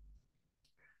जसो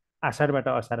आषाढबाट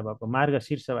असार भएको मार्ग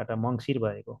शीर्षबाट मङ्सिर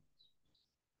भएको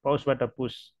पौषबाट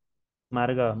पुष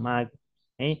मार्ग माघ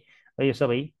है यो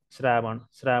सबै श्रावण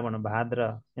श्रावण भाद्र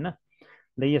होइन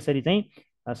र यसरी चाहिँ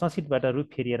संस्कृतबाट रूप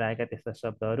फेरिएर आएका त्यस्ता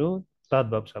शब्दहरू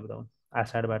तद्भव शब्द हुन्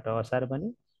आषाढबाट असार बन्यो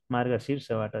मार्ग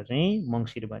शीर्षबाट चाहिँ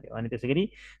मङ्सिर बन्यो अनि त्यसै गरी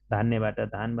धान्यबाट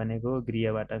धान बनेको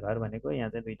गृहबाट घर भनेको यहाँ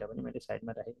चाहिँ दुईवटा पनि मैले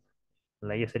साइडमा राखेको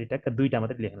ल यसरी ट्याक्क दुईवटा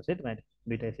मात्रै लेख्नुहोस् है तपाईँले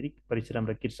दुईवटा यसरी परिश्रम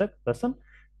र कृषक दशम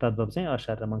तद्भव चाहिँ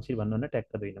असार र मङ्सिर भन्नु न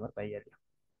ट्याक्क 2 नम्बर पाइहाल्यो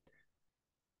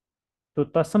त्यो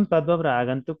तत्सम तद्भव र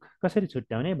आगन्तुक कसरी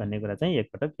छुट्याउने भन्ने कुरा चाहिँ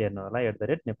एकपटक हेर्नु होला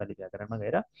 @नेपाली व्याकरणमा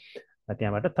गएर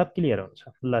त्यहाँबाट थप क्लियर हुन्छ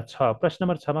ल प्रश्न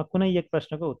नम्बर 6मा कुनै एक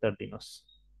प्रश्नको उत्तर दिनुहोस्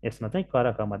यसमा चाहिँ क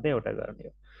र ख मध्ये एउटा गर्ने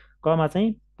हो कमा चाहिँ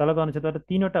तलको अनुच्छेदबाट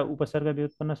 3वटा उपसर्ग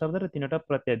व्युत्पन्न शब्द र 3वटा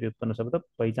प्रत्यय व्युत्पन्न शब्द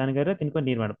पहिचान गरेर तिनको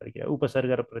निर्माण प्रक्रिया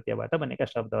उपसर्ग र प्रत्ययबाट बनेका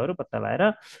शब्दहरू पत्ता लगाएर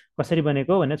कसरी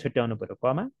बनेको भनेर छुट्याउनु पर्यो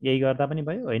कमा यही गर्दा पनि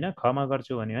भयो होइन खमा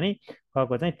गर्छु भन्यो भने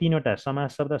खको चाहिँ 3वटा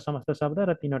समास शब्द समस्त शब्द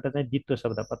र 3वटा चाहिँ द्वित्व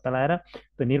शब्द पत्ता लगाएर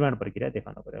त्यो निर्माण प्रक्रिया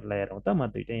देखाउनु पर्यो ल हेरौँ त म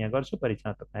दुइटै यहाँ गर्छु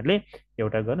परीक्षामा तपाईँहरूले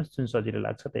एउटा गर्नुहोस् जुन सजिलो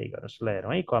लाग्छ त्यही गर्नुहोस् ल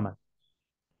हेरौँ है कमा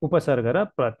उपसर्ग र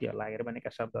प्रत्यय लागेर बनेका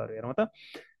शब्दहरू हेरौँ त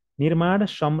निर्माण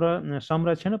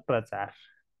संरक्षण प्रचार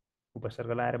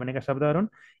उपसर्ग लगाएर बनेका शब्दहरू हुन्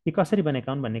यी कसरी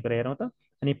बनेका हुन् भन्ने कुरा हेरौँ त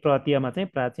अनि प्रत्ययमा चाहिँ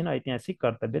प्राचीन ऐतिहासिक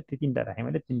कर्तव्य ती 3टा राखेँ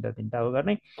मैले 3टा हो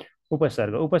गर्ने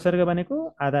उपसर्ग उपसर्ग भनेको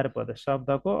आधार पद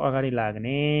शब्दको अगाडि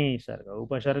लाग्ने सर्ग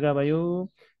उपसर्ग भयो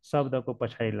शब्दको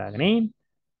पछाडि लाग्ने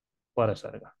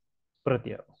परसर्ग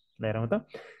प्रत्यय हो हेरौँ त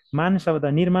मान शब्द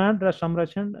निर्माण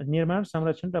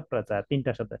संरक्षण र प्रचार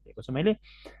 3टा शब्द दिएको छु मैले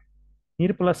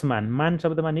निर प्लस मान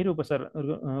शब्दमा निर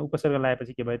उपसर्ग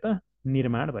लगाएपछि के भयो त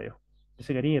निर्माण भयो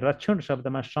त्यसै गरी रक्षण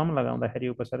शब्दमा सम लगाउँदाखेरि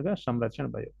उपसर्ग संरक्षण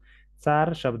भयो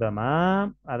चार शब्दमा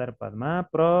आधार पदमा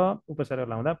उपसर्ग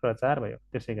लगाउँदा प्रचार भयो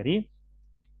त्यसै गरी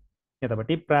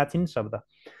यतापट्टि प्राचीन शब्द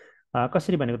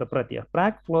कसरी भनेको त प्रत्यय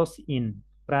प्राक प्लस इन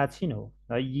प्राचीन हो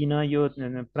यिन यो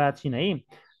प्राचीन है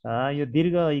यो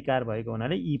दीर्घ इकार भएको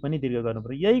हुनाले यी पनि दीर्घ गर्नु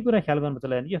पर्यो यही कुरा ख्याल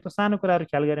गर्नुपर्छ यस्तो सानो कुराहरू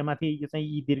ख्याल गरे माथि यो चाहिँ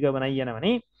यी दीर्घ बनाइएन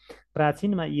भने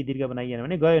प्राचीनमा यी दीर्घ बनाइएन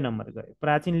भने गयो नम्बर गयो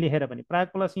प्राचीन लेखेर पनि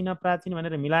प्राक प्लस इन प्राचीन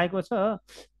भनेर मिलाएको छ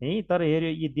है तर हेऱ्यो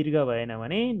यी दीर्घ भएन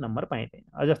भने नम्बर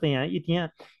पाइँदैन जस्तै यहाँ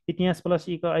इतिहास प्लस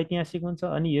इक ऐतिहासिक हुन्छ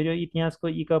अनि हेऱ्यो इतिहासको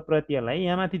इक प्रत्ययलाई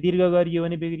यहाँ माथि दीर्घ गरियो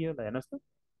भने बिग्रियो ल हेर्नुहोस् त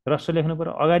ह्रस्व लेख्नु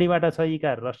पर्यो अगाडिबाट छ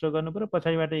इकार ह्रस्व गर्नु पर्यो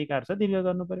पछाडिबाट इकार छ दीर्घ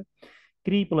गर्नु पर्यो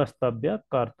क्रि प्लस तव्य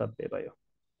कर्तव्य भयो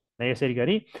यसरी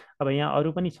गरी अब यहाँ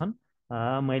अरू पनि छन्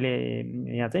मैले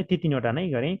यहाँ चाहिँ ती 3वटा नै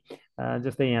गरेँ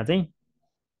जस्तै यहाँ चाहिँ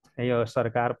यो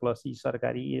सरकार प्लस यी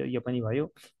सरकारी यो पनि भयो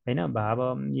होइन भाव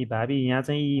यी भावी यहाँ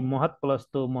चाहिँ यी महत प्लस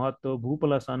तो महत्व भू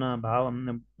प्लस अन भाव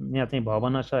यहाँ चाहिँ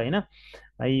भवन छ होइन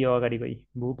यो अगाडि गई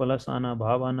भू प्लस अन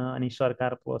भवन अनि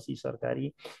सरकार प्लस यी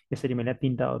सरकारी यसरी मैले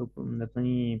 3टा अरू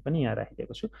पनि यहाँ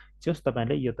राखिदिएको छु जस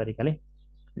तपाईँले यो तरिकाले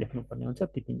लेख्नुपर्ने हुन्छ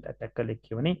ती 3टा ट्याक्क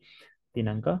लेख्यो भने 3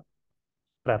 अङ्क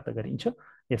प्राप्त गरिन्छ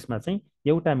यसमा चाहिँ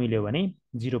एउटा मिल्यो भने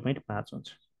 0.5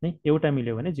 हुन्छ है एउटा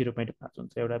मिल्यो भने 0.5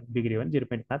 हुन्छ एउटा बिग्रियो भने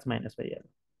 0.5 माइनस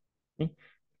भइहाल्यो है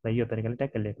र यो तरिकाले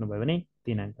ट्याक्क लेख्नुभयो भने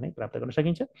 3 अङ्क नै प्राप्त गर्न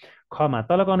सकिन्छ खमा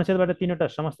तलको अनुच्छेदबाट 3वटा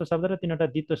समस्त शब्द र 3वटा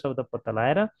द्वित्व शब्द पत्ता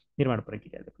लगाएर निर्माण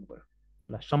प्रक्रिया लेख्नु पर्यो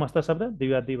ल समस्त शब्द दुई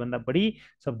वा दुईभन्दा बढी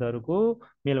शब्दहरूको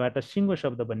मेलबाट सिङ्गो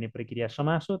शब्द बन्ने प्रक्रिया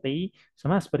समास हो। त्यही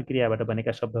समास प्रक्रियाबाट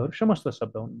बनेका शब्दहरू समस्त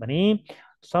शब्द हुन् भने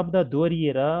शब्द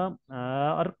दोहोरिएर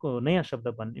अर्को नयाँ शब्द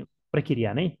बन्ने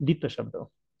प्रक्रिया नै द्वित्व शब्द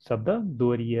हो। शब्द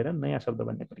दोहोरिएर नयाँ शब्द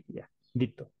बन्ने प्रक्रिया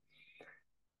द्वित्व।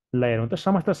 ल हेरौँ त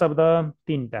समस्त शब्द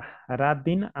तिनवटा रात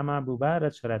दिन आमा बुबा र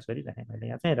छोराछोरी राखेँ मैले।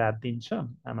 यहाँ चाहिँ रात दिन छ,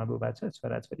 आमा बुबा छ,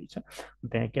 छोराछोरी छ,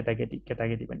 त्यहाँ केटाकेटी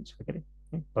केटाकेटी पनि छ के अरे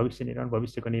भविष्य निर्माण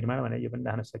भविष्यको निर्माण भनेर यो पनि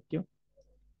राख्न सकियो।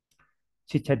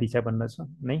 शिक्षा दिशा बन्न छ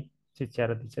नै, शिक्षा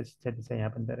र दिशा शिक्षा दिशा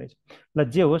यहाँ पनि रहेछ। ल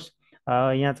जे होस्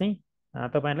यहाँ चाहिँ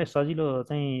तपाईँहरूलाई सजिलो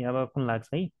चाहिँ अब कुन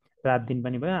लाग्छ है, रात दिन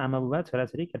पनि भयो, आमा बुबा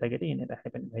छोराछोरी केटाकेटी हिँडेर राखे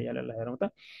पनि भइहाल्यो। ल हेरौँ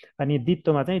त। अनि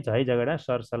द्वित्वमा चाहिँ झै झगडा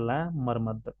सरसल्लाह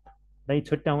मर्मत है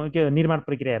छुट्याउँ के निर्माण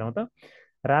प्रक्रिया हेरौँ त।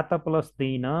 रात प्लस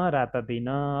दिन रात दिन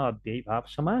अव्ययी भाव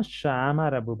समास आमा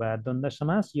र बुबा द्वन्द्व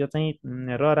समास। यो चाहिँ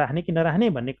र राख्ने कि नराख्ने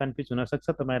भन्ने कन्फ्युज हुनसक्छ,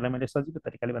 तपाईँहरूलाई मैले सजिलो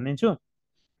तरिकाले भनिदिन्छु।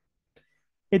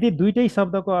 यदि दुइटै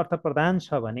शब्दको अर्थ प्रधान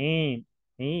छ भने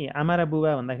है आमा र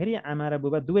बुबा भन्दाखेरि आमा र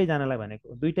बुबा दुवैजनालाई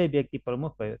भनेको, दुइटै व्यक्ति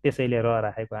प्रमुख भयो त्यसैले र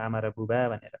राखेको आमा र बुबा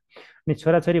भनेर। अनि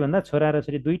छोराछोरी भन्दा छोरा र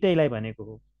छोरी दुइटैलाई भनेको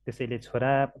हो त्यसैले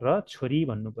छोरा र छोरी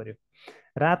भन्नु पर्यो।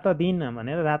 रात दिन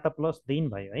भनेर रात प्लस दिन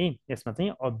भयो है, यसमा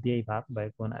चाहिँ अव्ययी भाव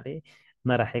भएको हुनाले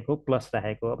नराखेको प्लस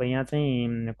राखेको। अब यहाँ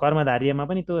चाहिँ कर्मधार्यमा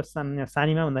पनि त्यो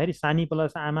सानीमा भन्दाखेरि सानी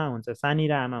प्लस आमा हुन्छ, सानी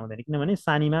र आमा हुँदैन, किनभने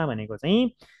सानीमा भनेको चाहिँ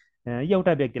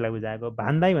एउटा व्यक्तिलाई बुझाएको।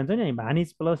 भान्दाई भन्छ नि,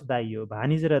 भानिज प्लस दाई हो,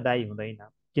 भानिज र दाई हुँदैन,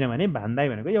 किनभने भान्दाई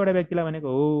भनेको एउटा व्यक्तिलाई भनेको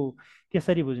हो।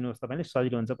 त्यसरी बुझ्नुहोस् तपाईँले,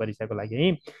 सजिलो हुन्छ परीक्षाको लागि है।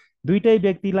 दुइटै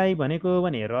व्यक्तिलाई भनेको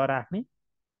भने र राख्ने,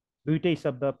 दुइटै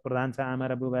शब्द प्रधान छ आमा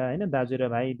र बुबा होइन, दाजु र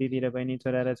भाइ, दिदी र बहिनी,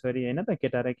 छोरा र छोरी होइन त,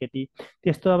 केटा र केटी,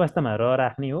 त्यस्तो अवस्थामा र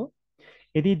राख्ने हो।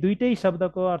 यदि दुइटै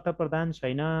शब्दको अर्थ प्रधान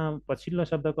छैन, पछिल्लो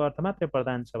शब्दको अर्थ मात्रै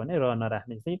प्रधान छ भने र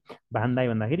नराख्ने। चाहिँ भान्दाई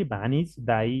भन्दाखेरि भानिज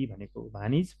दाई भनेको,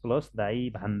 भानिज प्लस दाई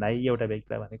भान्दाई एउटा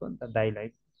व्यक्तिलाई भनेको नि त, दाईलाई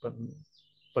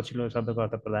पछिल्लो शब्दको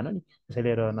अर्थ प्रधान हो नि,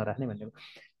 त्यसैले र नराख्ने भनेको।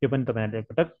 यो पनि तपाईँहरूले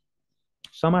एकपटक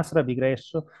समास र विग्रह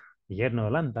यसो हेर्नु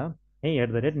होला नि त है,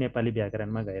 @ नेपाली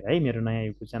व्याकरणमा गएर है, मेरो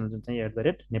नयाँ युट्युब च्यानल जुन चाहिँ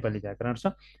 @नेपाली व्याकरण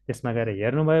छ त्यसमा गएर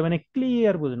हेर्नुभयो भने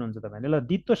क्लियर बुझ्नुहुन्छ तपाईँले। ल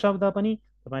द्वित्व शब्द पनि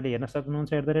तपाईँले हेर्न सक्नुहुन्छ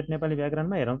 @नेपाली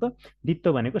व्याकरणमा। हेरौँ त। द्वित्व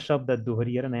भनेको शब्द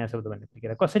दोहोरिएर नयाँ शब्द भन्ने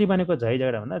प्रक्रिया कसरी बनेको, झै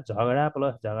झगडा भन्दा झगडा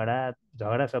प्लस झगडा,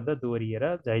 झगडा शब्द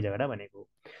दोहोरिएर झै झगडा बनेको।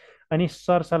 अनि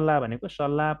सरसल्लाह भनेको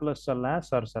सल्लाह प्लस सल्लाह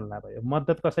सरसल्लाह भयो।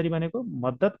 मद्दत कसरी बनेको,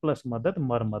 मद्दत प्लस मद्दत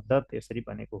मर्मद्दत यसरी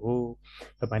बनेको हो।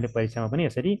 तपाईँले परीक्षामा पनि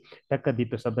यसरी ट्याक्क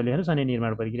द्वित्व शब्द लेख्नुहोस् अनि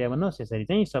निर्माण प्रक्रिया भन्नुहोस्। यसरी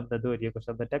चाहिँ शब्द दोहोरिएको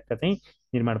शब्द ट्याक्क चाहिँ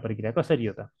निर्माण प्रक्रिया कसरी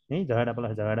हो त है, झगडा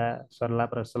प्लस झगडा, सल्लाह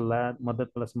प्लस सल्लाह, मद्दत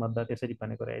प्लस मद्दत यसरी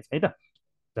बनेको रहेछ है त।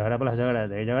 झगडा प्लस झगडा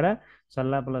झै झगडा,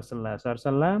 सल्लाह प्लस सल्लाह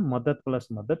सरसल्लाह, मद्दत प्लस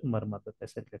मद्दत मर्मद्दत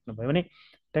यसरी लेख्नुभयो भने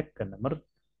ट्याक्क नम्बर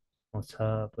आउँछ,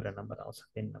 पुरा नम्बर आउँछ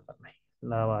 3 नम्बरमै।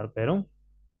 ल अब अर्को हेरौँ।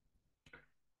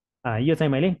 यो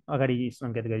चाहिँ मैले अगाडि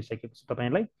सङ्केत गरिसकेको छु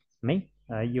तपाईँलाई नै।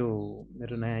 यो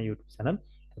मेरो नयाँ युट्युब च्यानल,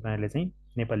 तपाईँहरूले चाहिँ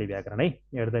नेपाली व्याकरण है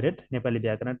 @नेपाली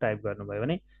व्याकरण टाइप गर्नुभयो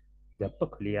भने झप्प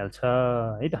खुलिहाल्छ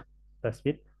है त।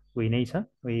 तस्बिर उही नै छ,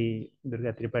 उही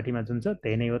दुर्गा त्रिपाठीमा जुन छ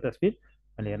त्यही नै हो तस्बिर,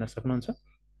 अहिले हेर्न सक्नुहुन्छ।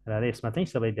 र यसमा चाहिँ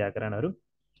सबै व्याकरणहरू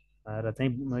र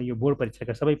चाहिँ यो बोर्ड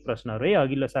परीक्षाका सबै प्रश्नहरू है,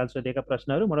 अघिल्लो साल सोधेका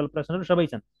प्रश्नहरू, मोडल प्रश्नहरू सबै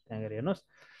छन्, त्यहाँ गएर हेर्नुहोस्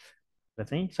र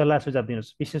चाहिँ सल्लाह सुझाव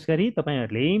दिनुहोस्। विशेष गरी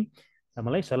तपाईँहरूले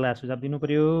मलाई सल्लाह सुझाव दिनु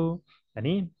पर्यो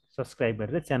अनि सब्सक्राइब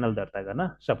गरेर च्यानल दर्ता गर्न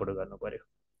सपोर्ट गर्नु पर्यो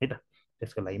है त।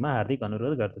 त्यसको लागि म हार्दिक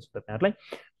अनुरोध गर्दछु तपाईँहरूलाई।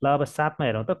 ल अब 7मा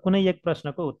हेरौँ त। कुनै एक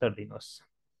प्रश्नको उत्तर दिनुहोस्।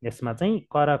 यसमा चाहिँ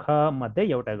क र ख मध्ये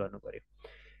एउटा गर्नु पर्यो।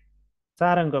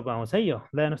 4 अङ्कको आउँछ है यो।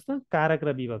 ल हेर्नुहोस् त, कारक र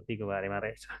विभक्तिको बारेमा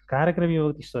रहेछ। कारक र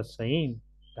विभक्ति सोध्छ है,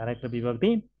 कारक र विभक्ति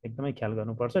एकदमै ख्याल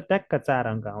गर्नुपर्छ। ट्याक्क 4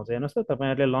 अङ्क आउँछ। हेर्नुहोस् त,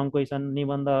 तपाईँहरूले लङ क्वेसन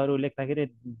निबन्धहरू लेख्दाखेरि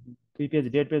 2 पेज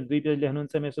 1.5 पेज 2 पेज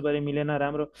लेख्नुहुन्छ, मेसोभरि मिलेन,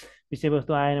 राम्रो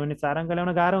विषयवस्तु आएन भने 4 अङ्क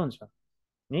ल्याउन गाह्रो हुन्छ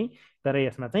है। तर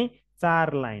यसमा चाहिँ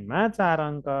 4 लाइनमा 4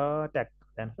 अङ्क ट्याक्क।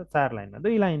 हेर्नुहोस् त, 4 लाइनमा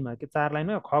 2 लाइनमा के 4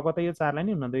 लाइनमा, खको त यो 4 लाइन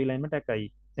हुन 2 लाइनमा ट्याक्क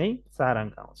है 4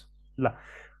 अङ्क आउँछ। ल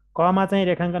कमा चाहिँ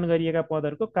रेखाङ्कन गरिएका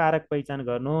पदहरूको कारक पहिचान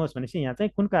गर्नुहोस् भनेपछि यहाँ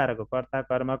चाहिँ कुन कारक हो, कर्ता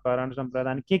कर्म करण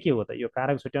सम्प्रदान के हो त, यो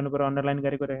कारक छुट्याउनु पर्यो, अन्डरलाइन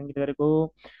गरेको रेखाङ्कित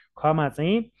गरेको। खमा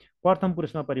चाहिँ प्रथम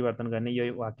पुरुषमा परिवर्तन गर्ने, यो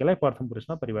वाक्यलाई प्रथम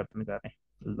पुरुषमा परिवर्तन गर्ने।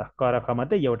 ल क र ख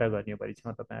मध्ये एउटा गर्ने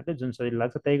परीक्षामा तपाईँहरूले जुन सजिलो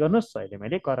लाग्छ त्यही गर्नुहोस्। अहिले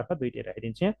मैले क र ख दुइटै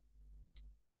राखिदिन्छु यहाँ।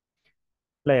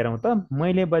 ल हेरौँ त।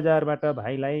 मैले बजारबाट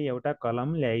भाइलाई एउटा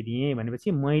कलम ल्याइदिएँ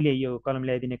भनेपछि मैले यो कलम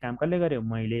ल्याइदिने काम कसले गर्यो,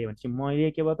 मैले भनेपछि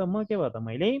मैले के भयो त, म के भयो त,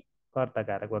 मैले कर्ता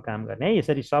कारकको काम गर्ने है।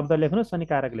 यसरी शब्द लेख्नुहोस् अनि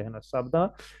कारक लेख्नुहोस्। शब्द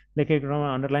लेखेको ठाउँमा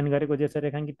अन्डरलाइन गरेको जे छ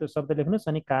रेखाङ्कित त्यो शब्द लेख्नुहोस्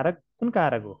अनि कारक कुन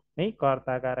कारक हो है,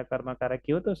 कर्ता कारक कर्म कारक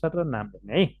के हो त, सत्र नाम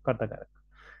लेख्ने है, कर्ता कारक।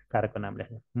 कारकको नाम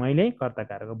लेख्ने। मैले कर्ता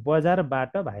कारक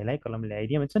बजारबाट भाइलाई कलम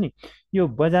ल्याइदिएँ भन्छ नि। यो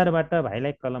बजारबाट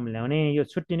भाइलाई कलम ल्याउने, यो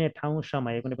छुट्टिने ठाउँ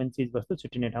समय, कुनै पनि चिज वस्तु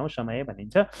छुट्टिने ठाउँ समय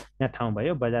भनिन्छ। यहाँ ठाउँ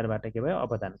भयो, बजारबाट के भयो,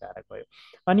 अवधान कारक भयो।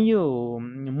 अनि यो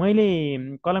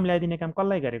मैले कलम ल्याइदिने काम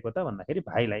कसलाई गरेको त भन्दाखेरि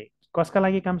भाइलाई। कसका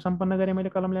लागि काम सम्पन्न गरेँ मैले,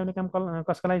 कलम ल्याउने काम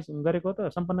कसका लागि गरेको त,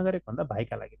 सम्पन्न गरेको भन्दा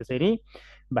भाइका लागि। त्यसैले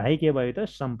भाइ के भयो त,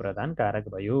 सम्प्रदान कारक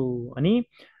भयो। अनि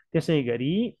त्यसै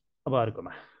गरी अब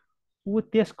अर्कोमा ऊ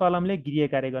त्यस कलमले गृह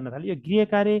कार्य गर्न थाल्यो। यो गृह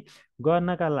कार्य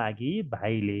गर्नका लागि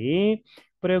भाइले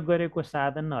प्रयोग गरेको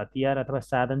साधन हतियार अथवा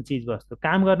साधन चिज वस्तु,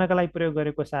 काम गर्नका लागि प्रयोग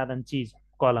गरेको साधन चिज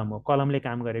कलम हो। कलमले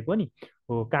काम गरेको नि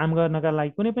हो। काम गर्नका लागि,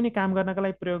 कुनै पनि काम गर्नका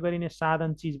लागि प्रयोग गरिने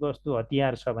साधन चिज वस्तु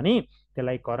हतियार छ भने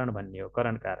त्यसलाई करण भन्ने हो।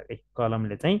 करण कारक है,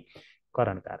 कलमले चाहिँ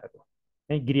करण कारक हो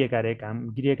है। गृह कार्य काम,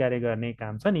 गृह कार्य गर्ने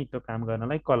काम छ नि, त्यो काम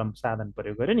गर्नलाई कलम साधन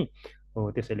प्रयोग गर्यो नि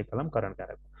हो, त्यसैले कलम करण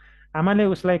कारक हो। आमाले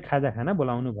उसलाई खाजा खान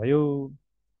बोलाउनु भयो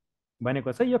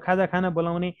भनेको छ। यो खाजा खाना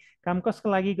बोलाउने काम कसको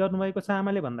लागि गर्नुभएको छ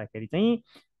आमाले भन्दाखेरि चाहिँ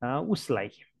उसलाई।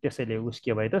 त्यसैले उस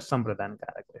के भयो त, सम्प्रदान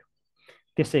कारक भयो।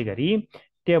 त्यसै गरी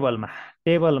टेबलमा,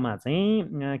 टेबलमा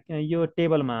चाहिँ यो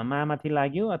टेबलमा माथि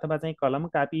लाग्यो अथवा चाहिँ कलम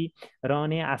कापी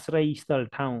रहने आश्रय स्थल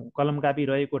ठाउँ, कलम कापी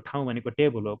रहेको ठाउँ भनेको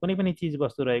टेबल हो। कुनै पनि चिज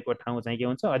वस्तु रहेको ठाउँ चाहिँ के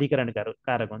हुन्छ, अधिकरण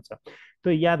कारक हुन्छ।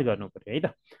 त्यो याद गर्नु पर्यो है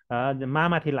त।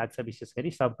 माथि लाग्छ विशेष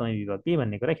गरी सप्तमी विभक्ति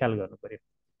भन्ने कुरा ख्याल गर्नु पर्यो।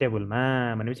 टेबलमा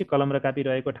भनेपछि कलम र कापी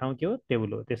रहेको ठाउँ के हो,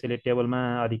 टेबल हो। त्यसैले टेबलमा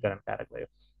अधिकरण कारक भयो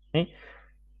है।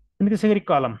 अनि त्यसै गरी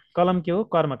कलम, कलम के हो,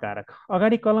 कर्मकारक।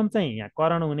 अगाडि कलम चाहिँ यहाँ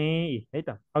करण हुने है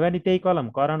त, अगाडि त्यही कलम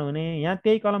करण हुने, यहाँ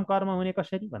त्यही कलम कर्म हुने।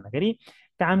 कसरी भन्दाखेरि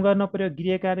काम गर्न प्रयोग,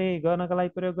 गृह कार्य गर्नका लागि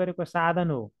प्रयोग गरेको साधन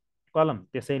हो कलम।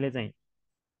 त्यसैले चाहिँ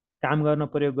काम गर्न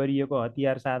प्रयोग गरिएको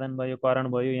हतियार साधन भयो, करण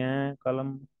भयो। यहाँ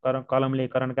कलम, कलमले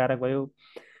करण कारक भयो।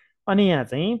 अनि यहाँ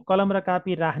चाहिँ कलम र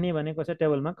कापी राख्ने भनेको छ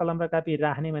टेबलमा। कलम र कापी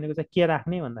राख्ने भनेको छ के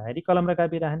राख्ने भन्दाखेरि कलम र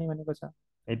कापी राख्ने भनेको छ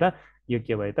है त। यो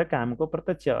के भयो त, कामको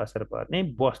प्रत्यक्ष असर पर्ने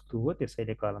वस्तु हो।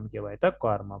 त्यसैले कलम के भयो त,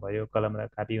 कर्म भयो। कलम र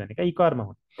कापी भनेका यी कर्म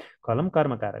हुन्। कलम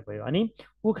कर्मकारक भयो। अनि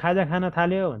ऊ खाजा खान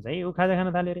थाल्यो भन्छ है। ऊ खाजा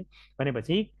खान थाल्यो अरे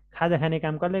भनेपछि खाजा खाने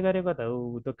काम कसले गरेको त,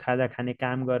 ऊ त खाजा खाने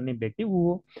काम गर्ने व्यक्ति ऊ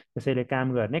हो। त्यसैले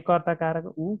काम गर्ने कर्ता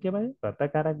कारक, ऊ के भयो, कर्ता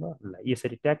कारक भयो। ल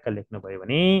यसरी ट्याक्क लेख्नुभयो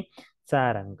भने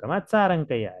 4 अङ्कमा 4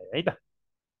 अङ्कै आयो है त।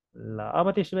 ल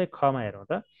अब त्यसो भए खमा हेरौँ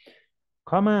त।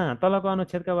 खमा तलको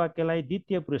अनुच्छेदका वाक्यलाई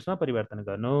द्वितीय पुरुषमा परिवर्तन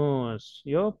गर्नुहोस्।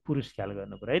 यो पुरुष ख्याल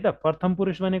गर्नु पर्यो है त। प्रथम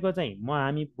पुरुष भनेको चाहिँ म,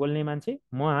 हामी बोल्ने मान्छे,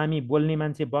 म, हामी बोल्ने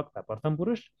मान्छे वक्ता प्रथम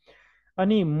पुरुष।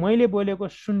 अनि मैले बोलेको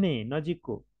सुन्ने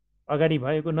नजिकको, अगाडि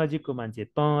भएको नजिकको मान्छे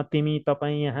त, तिमी,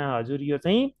 तपाईँ, यहाँ, हजुर, यो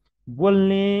चाहिँ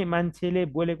बोल्ने मान्छेले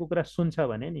बोलेको कुरा सुन्छ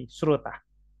भने नि श्रोता।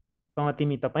 त,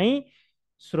 तिमी, तपाईँ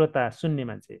श्रोता, सुन्ने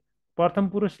मान्छे। प्रथम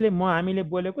पुरुषले म, हामीले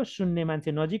बोलेको सुन्ने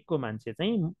मान्छे, नजिकको मान्छे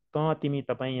चाहिँ त, तिमी,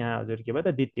 तपाईँ, यहाँ, हजुर के भयो त,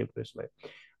 द्वितीय पुरुष भयो।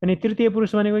 अनि तृतीय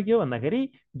पुरुष भनेको के हो भन्दाखेरि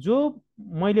जो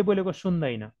मैले बोलेको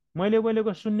सुन्दैन, मैले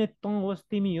बोलेको सुन्ने त होस्,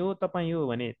 तिमी हो, तपाईँ हो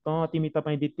भने त, तिमी,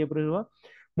 तपाईँ द्वितीय पुरुष भयो।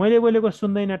 मैले बोलेको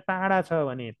सुन्दैन, टाढा छ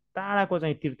भने टाढाको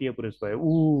चाहिँ तृतीय पुरुष भयो।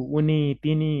 ऊ, उनी,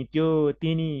 तिनी, त्यो,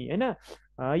 तिनी होइन।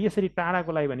 यसरी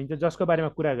टाढाको लागि भनिन्छ जसको बारेमा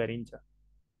कुरा गरिन्छ,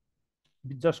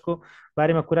 जसको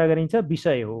बारेमा कुरा गरिन्छ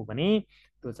विषय हो भने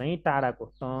त्यो चाहिँ टाढाको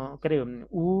के अरे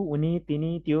ऊ, उनी,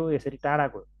 तिनी, त्यो, यसरी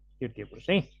टाढाको तृतीय पुरुष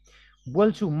है।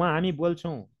 बोल्छु म, हामी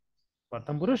बोल्छौँ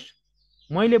प्रथम पुरुष।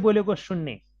 मैले बोलेको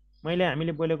सुन्ने, मैले,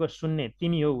 हामीले बोलेको सुन्ने,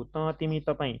 तिमी हो, त, तिमी,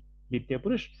 तपाईँ द्वितीय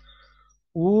पुरुष।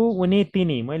 ऊ, उनी,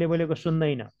 तिनी मैले बोलेको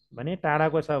सुन्दैन भने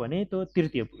टाढाको छ भने त्यो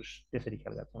तृतीय पुरुष। त्यसरी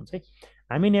ख्याल गर्छ हुन्छ है।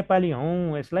 हामी नेपाली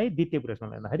हौँ, यसलाई द्वितीय पुरुषमा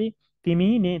ल्याउँदाखेरि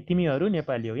तिमीहरू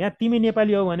नेपाली हो। यहाँ तिमी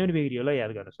नेपाली हौ भन्यो भने बिग्रियो। ल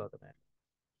याद गर्नुहोस् तपाईँहरू,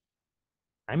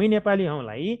 हामी नेपाली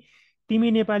हौँलाई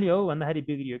तिमी नेपाली हौ भन्दाखेरि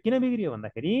बिग्रियो। किन बिग्रियो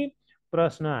भन्दाखेरि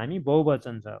प्रश्न हामी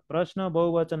बहुवचन छ। प्रश्न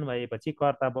बहुवचन भएपछि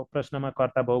कर्ता, प्रश्नमा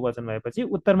कर्ता बहुवचन भएपछि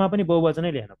उत्तरमा पनि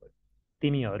बहुवचनै लेख्नु पर्यो।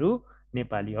 तिमीहरू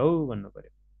नेपाली हौ भन्नु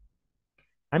पर्यो।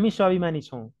 हामी स्वाभिमानी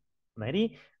छौँ भन्दाखेरि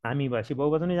हामी भएपछि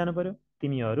बहुवचनै जानु पर्यो।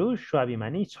 तिमीहरू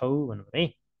स्वाभिमानी छौ भन्नु पर्यो है।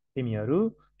 तिमीहरू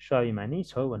स्वाभिमानी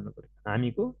छौ भन्नु पर्यो।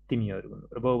 हामीको तिमीहरू भन्नु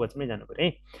पर्यो, बहुवचनमै जानु पर्यो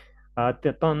है।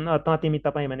 त, तिमी,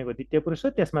 तपाईँ भनेको द्वितीय पुरुष हो।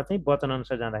 त्यसमा चाहिँ वचन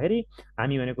अनुसार जाँदाखेरि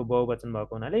हामी भनेको बहुवचन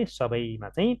भएको हुनाले सबैमा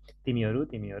चाहिँ तिमीहरू,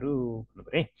 तिमीहरू भन्नु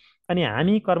पर्यो है। अनि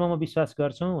हामी कर्ममा विश्वास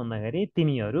गर्छौँ भन्दाखेरि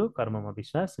तिमीहरू कर्ममा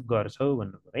विश्वास गर्छौ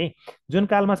भन्नु पर्यो है। जुन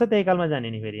कालमा छ त्यही कालमा जाने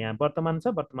नि। फेरि यहाँ वर्तमान छ,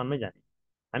 वर्तमानमै जाने।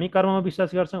 हामी कर्ममा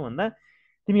विश्वास गर्छौँ भन्दा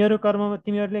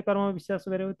तिमीहरूले कर्ममा विश्वास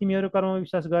गर्यौ, तिमीहरू कर्ममा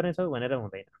विश्वास गर्नेछौ भनेर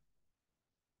हुँदैन।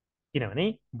 किनभने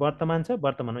वर्तमान छ,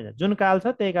 वर्तमानमा जाने। जुन काल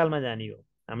छ त्यही कालमा जाने हो।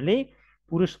 हामीले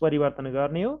पुरुष परिवर्तन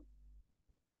गर्ने हो,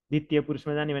 द्वितीय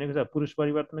पुरुषमा जाने भनेको छ पुरुष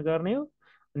परिवर्तन गर्ने हो।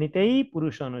 अनि त्यही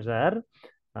पुरुष अनुसार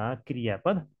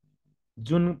क्रियापद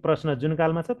जुन प्रश्न जुन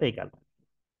कालमा छ त्यही कालमा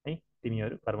है।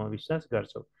 तिमीहरू कर्ममा विश्वास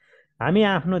गर्छौ। हामी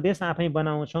आफ्नो देश आफै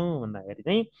बनाउँछौ भन्दाखेरि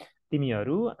चाहिँ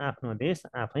तिमीहरू आफ्नो देश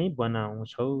आफै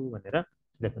बनाउँछौ भनेर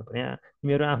लेख्नु पर्यो।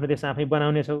 तिमीहरू आफ्नो देश आफै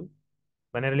बनाउनेछौ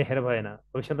भनेर लेखेर भएन।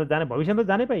 भविष्य त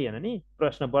जानै पाइएन नि,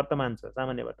 प्रश्न वर्तमान छ,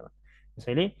 सामान्य वर्तमान।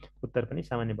 त्यसैले उत्तर पनि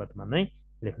सामान्य वर्तमान नै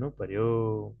लेख्नु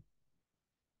पर्यो।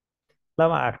 ल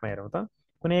अब 8मा हेरौँ त।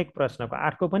 कुनै एक प्रश्नको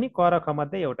 8को पनि क र ख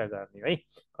मध्ये एउटा गर्ने हो है।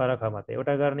 क र ख मध्ये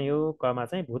एउटा गर्ने हो। कमा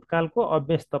चाहिँ भूतकालको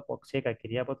अभ्यस्त पक्षका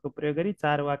क्रियापदको प्रयोग गरी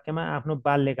 4 वाक्यमा आफ्नो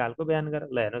बाल्यकालको बयान गर।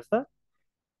 ल हेर्नुहोस् त,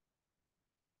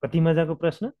 कति मजाको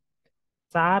प्रश्न।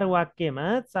 4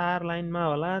 वाक्यमा 4 लाइनमा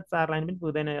होला, 4 लाइन पनि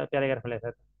पुग्दैन, प्याराग्राफ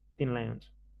लेख्दा 3 लाइन हुन्छ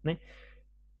नै।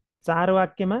 4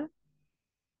 वाक्यमा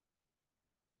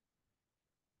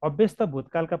अभ्यस्त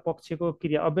भूतकालका पक्षको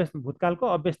क्रिया अभ्यस्त भूतकालको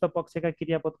अभ्यस्त पक्षका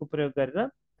क्रियापदको प्रयोग गरेर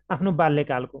आफ्नो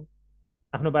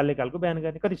बाल्यकालको बयान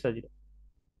गर्ने। कति सजिलो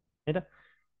है त।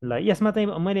 ल यसमा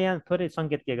चाहिँ मैले यहाँ थोरै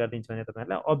सङ्केत के गरिदिन्छु भने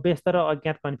तपाईँहरूलाई अभ्यस्त र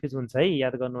अज्ञात कन्फ्युज हुन्छ है,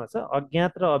 याद गर्नुहोस्।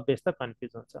 अज्ञात र अभ्यस्त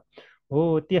कन्फ्युज हुन्छ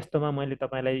हो। त्यस्तोमा मैले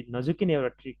तपाईँलाई नजिकै नै एउटा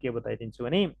ट्रिक के बताइदिन्छु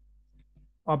भने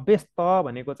अभ्यस्त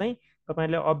भनेको चाहिँ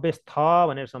तपाईँले अभ्यस्त थ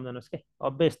भनेर सम्झनुहोस् के।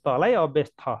 अभ्यस्तलाई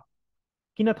अभ्यस्त थ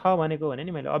किन थ भनेको भने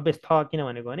नि, मैले अभ्यस्त थ किन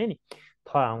भनेको भने नि,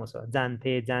 थ आउँछ।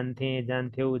 जान्थे, जान्थे,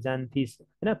 जान्थ्यौ, जान्थिस्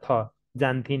होइन, थ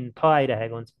जान्थिन्, थ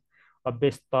आइरहेको हुन्छ।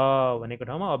 अभ्यस्त भनेको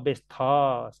ठाउँमा अभ्यस्त थ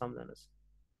सम्झनुहोस्।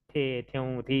 थे,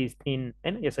 थ्यौँ, थिस्, थिन्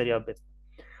होइन, यसरी अभ्यस्त।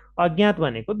 अज्ञात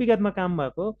भनेको विगतमा काम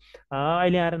भएको,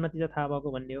 अहिले आएर नतिजा थाहा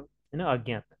भएको भन्ने हो होइन,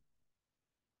 अज्ञात।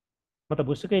 म त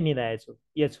भुसुकै निधाएछु,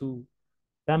 ए छु,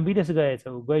 काम विदेश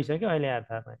गएछौ, गइसक्यो, अहिले आएर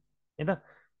थाहा पाएँ होइन त।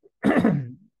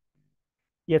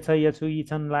 ए छ, ए छु, यी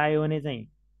छन् लायो भने चाहिँ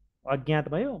अज्ञात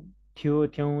भयो। थियो,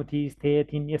 थ्यौँ, थिस, थे,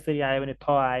 थिन् यसरी आयो भने, थ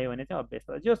आयो भने चाहिँ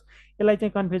अभ्यस्त भयो। जस यसलाई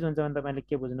चाहिँ कन्फ्युज हुन्छ भने तपाईँले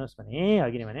के बुझ्नुहोस् भने,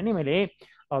 अघि नै भने नि मैले,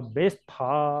 अभ्यस्त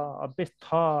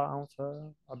थ आउँछ,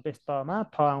 अभ्यस्तमा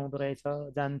थ आउँदो रहेछ।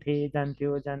 जान्थे,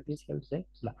 जान्थ्यो, जान्थिस्, खेल्छ है।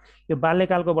 ल यो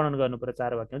बाल्यकालको वर्णन गर्नु पर्यो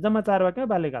 4 वाक्यमा, जम्मा 4 वाक्यमा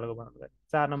बाल्यकालको वर्णन गर्ने।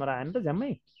 4 नम्बर आएन त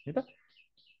जम्मै है त।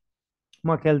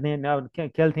 म खेल्थेँ, अब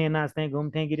खेल्थेँ, नाच्थेँ,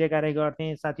 घुम्थेँ, गृहकार्य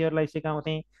गर्थेँ, साथीहरूलाई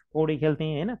सिकाउँथेँ, पौडी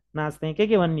खेल्थेँ होइन, नाच्थेँ,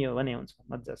 के भन्ने हो भने हुन्छ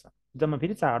मजा छ। जम्मा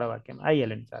फेरि 4 वटा वाक्यमा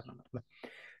आइहाल्यो नि 4 नम्बर।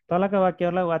 तलका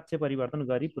वाक्यहरूलाई वाच्य परिवर्तन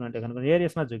गरी पुनः लेखन गर्नु। हेर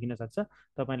यसमा झुकिन सक्छ,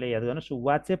 तपाईँले याद गर्नुहोस्।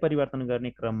 वाच्य परिवर्तन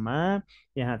गर्ने क्रममा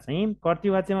यहाँ चाहिँ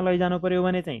कर्तृवाच्यमा लैजानु पर्यो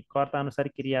भने चाहिँ कर्ता अनुसार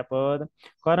क्रियापद,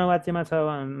 कर्मवाच्यमा छ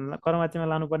कर्मवाच्यमा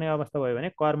लानुपर्ने अवस्था भयो भने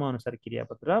कर्म अनुसार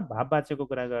क्रियापद, र भाववाच्यको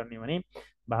कुरा गर्ने भने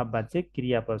भाववाच्य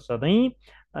क्रियापद सधैँ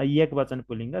एक वचन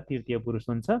पुल्लिङ्ग तृतीय पुरुष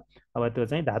हुन्छ। अब त्यो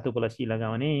चाहिँ धातु प्लस इ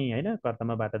लगाउने होइन,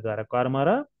 कर्तामा बाटाद्वारा कर्म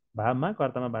र भावमा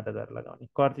कर्तामा बाटाद्वारा लगाउने।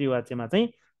 कर्तृवाच्यमा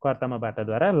चाहिँ कर्तामा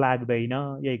बाटाद्वारा लाग्दैन,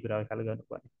 यही कुरा ख्याल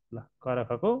गर्नुपर्ने। ल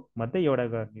करखको मध्ये एउटा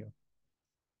गर्ने हो।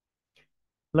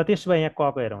 ल त्यसो भए यहाँ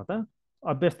कको हेरौँ त।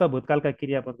 अभ्यस्त भूतकालका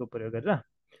क्रियापदको प्रयोग गरेर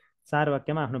 4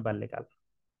 वाक्यमा आफ्नो बाल्यकाल।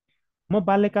 म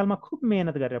बाल्यकालमा खुब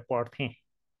मेहनत गरेर पढ्थेँ।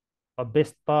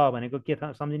 अभ्यस्त भनेको के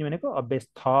सम्झिने भनेको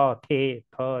अभ्यस्त थे,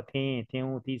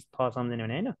 थ्यौँ, थिस, थ सम्झिने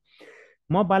भने होइन।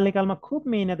 म बाल्यकालमा खुब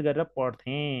मेहनत गरेर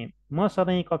पढ्थेँ। म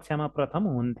सधैँ कक्षामा प्रथम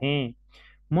हुन्थेँ।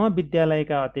 म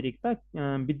विद्यालयका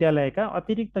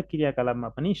अतिरिक्त क्रियाकलापमा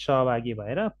पनि सहभागी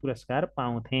भएर पुरस्कार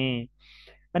पाउँथेँ।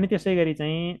 अनि त्यसै गरी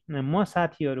चाहिँ म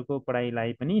साथीहरूको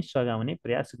पढाइलाई पनि सघाउने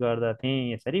प्रयास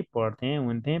गर्दथेँ। यसरी पढ्थेँ,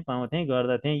 हुन्थेँ, पाउँथेँ,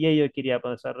 गर्दथेँ, यही हो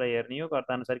क्रियापद सर हेर्ने हो।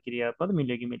 कर्तानुसार क्रियापद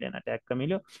मिल्यो कि मिलेन, ट्याक्क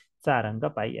मिल्यो, 4 अङ्क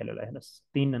पाइहाल्यो। ल हेर्नुहोस्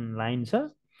 3 लाइन छ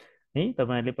है।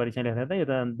 तपाईँहरूले परीक्षा लेख्दा त यो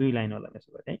त 2 लाइन होला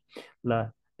त्यसो भए है।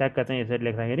 ल ट्याक्क चाहिँ यसरी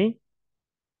लेख्दाखेरि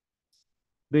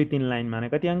 2 3 लाइनमा नै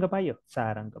कति अङ्क पाइयो?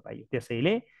 4 अङ्क पाइयो।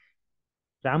 त्यसैले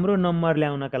राम्रो नम्बर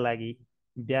ल्याउनका लागि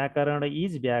व्याकरण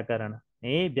इज व्याकरण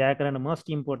है, व्याकरण मोस्ट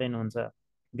इम्पोर्टेन्ट हुन्छ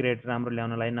ग्रेड राम्रो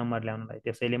ल्याउनलाई, नम्बर ल्याउनलाई।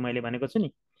 त्यसैले मैले भनेको छु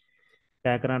नि,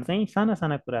 व्याकरण चाहिँ साना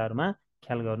साना कुराहरूमा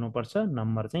ख्याल गर्नुपर्छ,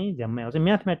 नम्बर चाहिँ झ्याम्मै आउँछ।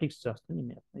 म्याथमेटिक्स जस्तो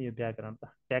नि यो व्याकरण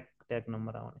त ट्याक ट्याक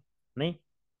नम्बर आउने नै।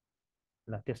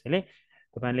 ल त्यसैले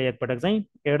तपाईँले एकपटक चाहिँ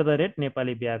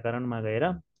 @नेपाली व्याकरणमा गएर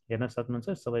हेर्न सक्नुहुन्छ।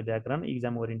 सबै व्याकरण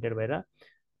इक्जाम ओरिएन्टेड भएर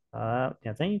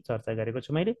त्यहाँ चाहिँ चर्चा गरेको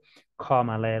छु मैले।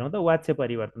 खमा ल हेरौँ त, वाच्य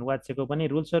परिवर्तन। वाच्यको पनि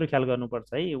रुल्सहरू ख्याल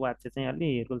गर्नुपर्छ है। वाच्य चाहिँ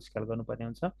अलि रुल्स ख्याल गर्नुपर्ने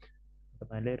हुन्छ।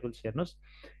 तपाईँले रुल्स हेर्नुहोस्।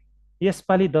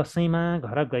 यसपालि दसैँमा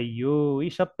घर गइयो, यी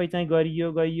सबै चाहिँ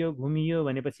गरियो, गइयो, घुमियो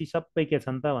भनेपछि सबै के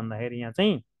छन् त भन्दाखेरि यहाँ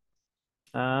चाहिँ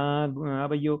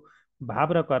अब यो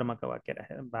भाव र कर्मका वाक्य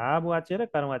राखेर भाववाच्य र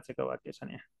कर्मवाच्यका वाक्य छन्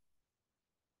यहाँ।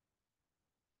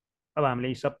 अब हामीले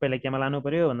यी सबैलाई केमा लानु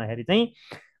पर्यो भन्दाखेरि चाहिँ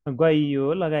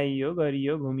गइयो, लगाइयो,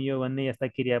 गरियो, घुमियो भन्ने यस्ता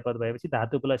क्रियापद भएपछि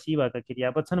धातु प्लस इ भएका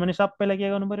क्रियापद छन् भने सबैलाई के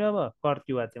गर्नु पर्यो? अब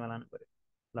कर्तृवाच्यमा लानु पर्यो।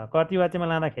 ल कर्तृवाच्यमा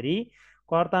लाँदाखेरि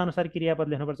कर्ता अनुसार क्रियापद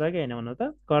लेख्नुपर्छ कि होइन भन्नु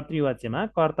त। कर्तृवाच्यमा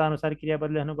कर्ता अनुसार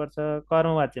क्रियापद लेख्नुपर्छ,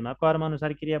 कर्मवाच्यमा कर्म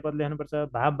अनुसार क्रियापद लेख्नुपर्छ,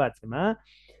 भाववाच्यमा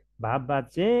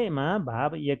भाववाच्यमा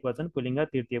भाव एक वचन पुल्लिङ्ग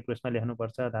तृतीय पुरुषमा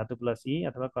लेख्नुपर्छ, धातु प्लस इ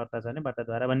अथवा कर्ता छ भने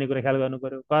बाटाद्वारा भन्ने कुरा ख्याल गर्नु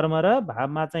पर्यो। कर्म र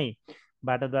भावमा चाहिँ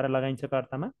बाटाद्वारा लगाइन्छ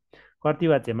कर्तामा,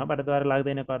 कर्तृवाच्यमा बाटाद्वारा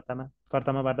लाग्दैन, कर्तामा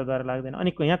कर्तामा बाटाद्वारा लाग्दैन।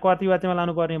 अनि यहाँ कर्तृवाच्यमा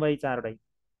लानु पर्ने भयो चारवटै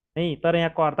है, तर यहाँ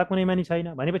कर्ता कुनैमा नि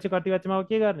छैन भनेपछि कर्तृवाच्यमा अब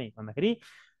के गर्ने भन्दाखेरि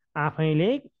आफैले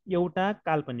एउटा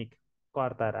काल्पनिक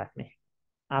कर्ता राख्ने,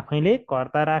 आफैले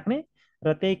कर्ता राख्ने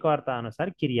र त्यही कर्ता अनुसार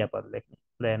क्रियापद लेख्ने।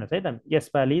 ल हेर्नुहोस् है त,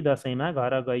 यसपालि दसैँमा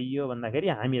घर गइयो भन्दाखेरि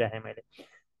हामी राखेँ मैले,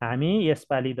 हामी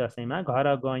यसपालि दसैँमा घर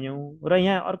गयौँ। र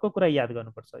यहाँ अर्को कुरा याद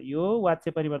गर्नुपर्छ, यो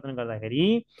वाच्य परिवर्तन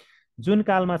गर्दाखेरि जुन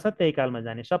कालमा छ त्यही कालमा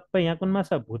जाने, सबै यहाँ कुनमा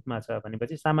छ भूतमा छ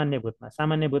भनेपछि सामान्य भूतमा,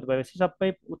 सामान्य भूत भएपछि सबै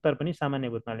उत्तर पनि सामान्य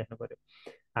भूतमा लेख्नु पर्यो।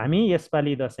 हामी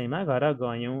यसपालि दसैँमा घर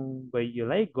गयौँ,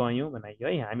 गइयोलाई गयौँ बनाइयो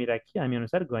है, हामी राखियो, हामी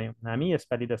अनुसार गयौँ, हामी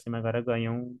यसपालि दसैँमा घर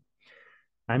गयौँ।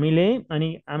 हामीले अनि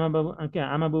आमा बाबु के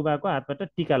आमा बुबाको हातबाट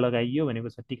टिका लगाइयो भनेको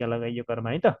छ, टिका लगाइयो कर्म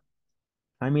है त,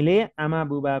 हामीले आमा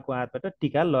बुबाको हातबाट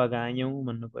टिका लगायौँ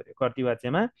भन्नु पर्यो।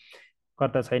 कर्तृवाच्यमा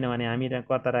कर्ता छैन भने हामी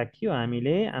कर्ता राखियो,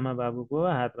 हामीले आमा बाबुको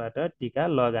हातबाट टिका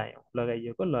लगायौँ,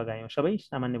 लगाइएको लगायौँ, सबै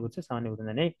सामान्य भूत छ, सामान्य भूत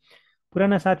जाने है।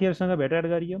 पुराना साथीहरूसँग भेटघाट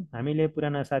गरियो, हामीले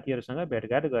पुराना साथीहरूसँग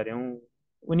भेटघाट गऱ्यौँ।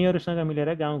 उनीहरूसँग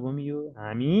मिलेर गाउँ घुमियो,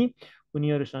 हामी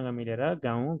उनीहरूसँग मिलेर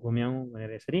गाउँ घुम्यौँ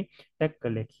भनेर यसरी ट्याक्क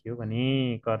लेखियो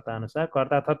भने कर्ता अनुसार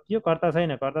कर्ता थपियो, कर्ता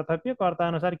छैन कर्ता थपियो, कर्ता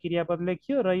अनुसार क्रियापद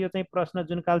लेखियो। र यो चाहिँ प्रश्न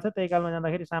जुन काल छ त्यही कालमा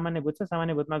जाँदाखेरि सामान्य भूत छ,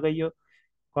 सामान्य भूतमा गइयो,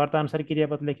 कर्ता अनुसार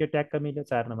क्रियापद लेख्यो, ट्याक्क मिल्यो,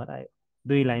 4 नम्बर आयो।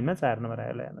 2 लाइनमा 4 नम्बर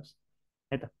आयो। ल हेर्नुहोस्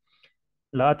है त।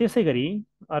 ल त्यसै गरी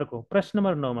अर्को प्रश्न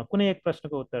नम्बर 9मा कुनै एक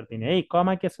प्रश्नको उत्तर दिने है।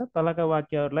 कमा के छ, तलका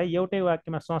वाक्यहरूलाई एउटै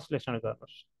वाक्यमा संश्लेषण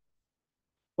गर्नुहोस्।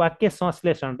 वाक्य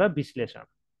संश्लेषण र विश्लेषण,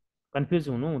 कन्फ्युज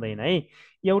हुनु हुँदैन है।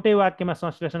 एउटै वाक्यमा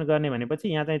संश्लेषण गर्ने भनेपछि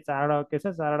यहाँ चाहिँ 4वटा वाक्य छ,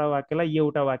 4वटा वाक्यलाई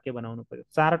एउटा वाक्य बनाउनु पर्यो,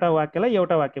 4वटा वाक्यलाई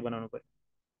एउटा वाक्य बनाउनु पर्यो।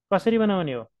 कसरी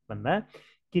बनाउने हो भन्दा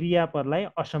क्रियापदलाई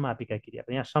असमापिका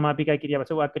क्रियापद, यहाँ समापिका क्रियापद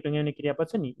छ, वाक्य टुङ्ग्याउने क्रियापद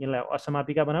छ नि, यसलाई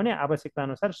असमापिका बनाउने, आवश्यकता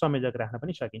अनुसार संयोजक राख्न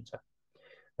पनि सकिन्छ।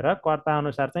 र कर्ता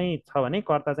अनुसार चाहिँ छ भने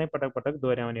कर्ता चाहिँ पटक पटक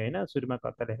दोहोऱ्याउने होइन, सुरुमा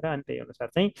कर्ता लेखेर अनि त्यही अनुसार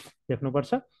चाहिँ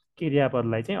लेख्नुपर्छ।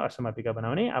 क्रियापदलाई चाहिँ असमापिका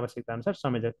बनाउने, आवश्यकता अनुसार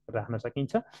संयोजक राख्न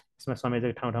सकिन्छ। यसमा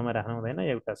संयोजक ठाउँ ठाउँमा राख्नु हुँदैन,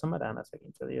 एउटासम्म राख्न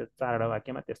सकिन्छ। यो 4वटा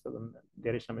वाक्यमा त्यस्तो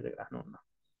धेरै संयोजक राख्नुहुन्न।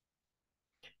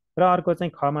 र अर्को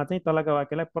चाहिँ खमा चाहिँ तलका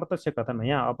वाक्यलाई प्रत्यक्ष कथन,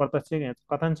 यहाँ अप्रत्यक्ष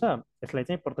कथन छ, यसलाई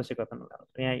चाहिँ प्रत्यक्ष कथन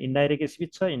लगाउनु। यहाँ इन्डाइरेक्ट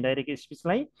स्पिच छ, इन्डाइरेक्ट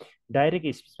स्पिचलाई डाइरेक्ट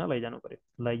स्पिचमा लैजानु पर्यो।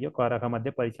 ल यो क र ख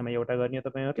मध्ये परीक्षामा एउटा गर्ने हो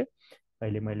तपाईँहरूले,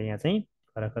 अहिले मैले यहाँ चाहिँ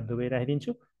क र ख दुवै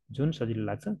राखिदिन्छु, जुन सजिलो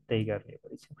लाग्छ त्यही गर्ने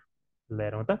परीक्षामा। ल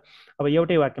हेरौँ त, अब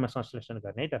एउटै वाक्यमा संश्लेषण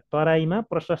गर्ने है त। तराईमा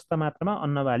प्रशस्त मात्रामा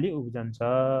अन्नबाली उब्जन्छ,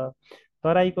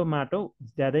 तराईको माटो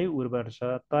ज्यादै उर्वर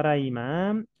छ, तराईमा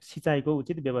सिँचाइको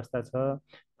उचित व्यवस्था छ,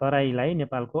 तराईलाई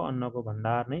नेपालको अन्नको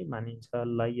भण्डार नै मानिन्छ।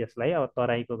 ल यसलाई अब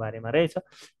तराईको बारेमा रहेछ,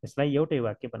 यसलाई एउटै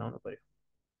वाक्य बनाउनु पर्यो।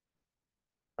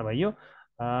 अब यो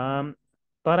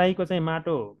तराईको चाहिँ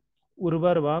माटो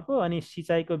उर्वर भएको अनि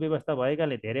सिँचाइको व्यवस्था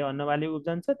भएकाले धेरै अन्नबाली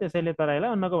उब्जन्छ, त्यसैले तराईलाई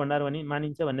अन्नको भण्डार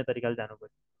मानिन्छ भन्ने तरिकाले जानु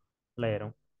पर्यो। ल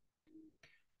हेरौँ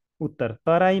उत्तर,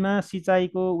 तराईमा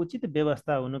सिँचाइको उचित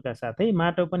व्यवस्था हुनुका साथै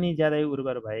माटो पनि ज्यादै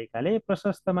उर्वर भएकाले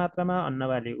प्रशस्त मात्रामा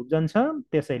अन्नबाली उब्जन्छ,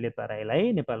 त्यसैले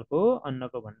तराईलाई नेपालको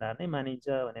अन्नको भण्डार नै मानिन्छ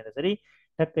भनेर यसरी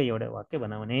ठ्याक्कै एउटा वाक्य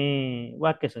बनाउने।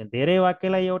 वाक्यसँग धेरै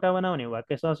वाक्यलाई एउटा बनाउने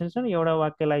वाक्य संश्लेषण, एउटा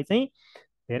वाक्यलाई चाहिँ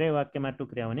धेरै वाक्यमा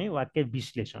टुक्र्याउने वाक्य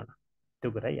विश्लेषण, त्यो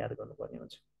कुरा याद गर्नुपर्ने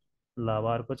हुन्छ। ल अब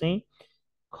अर्को चाहिँ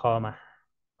खमा,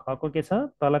 खको के छ,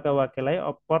 तलका वाक्यलाई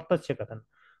अप्रत्यक्ष कथन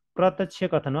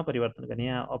प्रत्यक्ष कथनमा परिवर्तन गर्ने।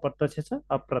 यहाँ अप्रत्यक्ष छ,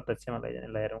 अप्रत्यक्षमा लैजाने।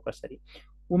 ल हेरौँ कसरी।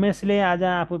 उमेशले आज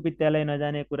आफू विद्यालय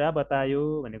नजाने कुरा बतायो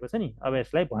भनेको छ नि, अब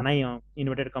यसलाई भनाइ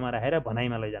इन्भर्टेड कमा राखेर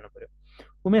भनाइमा लैजानु पर्यो।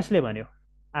 उमेशले भन्यो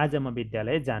आज म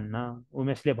विद्यालय जान्न,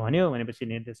 उमेशले भन्यो भनेपछि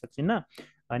निर्देशक चिन्ह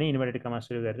अनि इन्भर्टेड कमा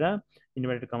सुरु गरेर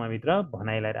इन्भर्टेड कमाभित्र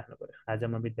भनाइलाई राख्नु पर्यो। आज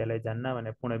म विद्यालय जान्न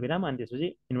भने पूर्ण विराम अनि त्यसपछि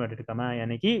इन्भर्टेड कमा,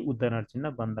 यानि कि उद्धरण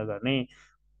चिन्ह बन्द गर्ने।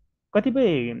 कतिपय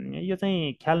यो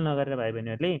चाहिँ ख्याल नगरेर भाइ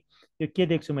बहिनीहरूले यो के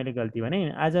देख्छु मैले गल्ती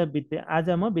भने, आज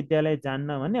म विद्यालय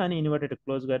जान्न भने अनि इन्भर्टेड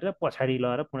क्लोज गरेर पछाडि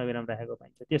लगेर पूर्णविराम राखेको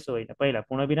पाइन्छ। त्यसो होइन, पहिला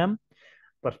पूर्णविराम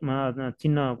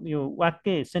चिन्ह, यो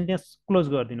वाक्य सेन्टेन्स क्लोज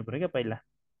गरिदिनु पऱ्यो क्या, पहिला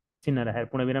चिन्ह राखेर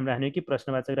पूर्णविराम राख्ने कि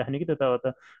प्रश्नवाचक राख्ने कि, त्यो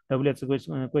त डब्लुएच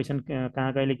क्वेसन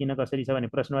कहाँ कहिले किन कसरी छ भने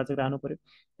प्रश्नवाचक राख्नु पऱ्यो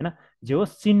होइन। जे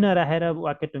होस् चिन्ह राखेर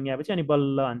वाक्य टुङ्ग्याएपछि अनि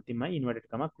बल्ल अन्तिममा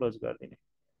इन्भर्टेड कमा क्लोज गरिदिने।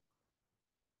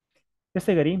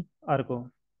 त्यसै गरी अर्को,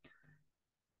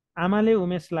 आमाले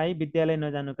उमेशलाई विद्यालय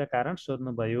नजानुका कारण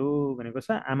सोध्नुभयो भनेको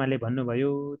छ। आमाले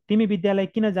भन्नुभयो तिमी विद्यालय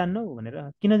किन जान्नौ भनेर,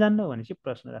 किन जान्नौ भनेपछि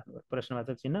प्रश्न राख्नुभयो,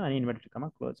 प्रश्नवाचक चिन्ह अनि इन्भर्टेड कमा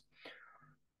क्लोज।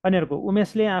 अनि अर्को,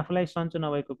 उमेशले आफूलाई सन्चो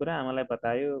नभएको कुरा आमालाई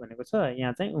बतायो भनेको छ।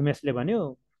 यहाँ चाहिँ उमेशले भन्यो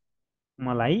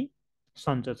मलाई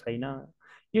सन्चो छैन,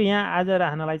 यो यहाँ आज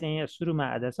राख्नलाई चाहिँ यहाँ सुरुमा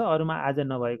आज छ, अरूमा आज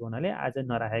नभएको हुनाले आज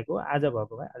नराखेको, आज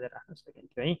भएको भए आज राख्न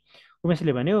सकिन्थ्यो है।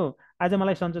 उमेशले भन्यो आज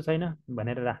मलाई सन्चो छैन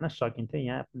भनेर राख्न सकिन्थ्यो,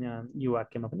 यहाँ यो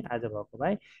वाक्यमा पनि आज भएको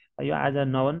भए यो आज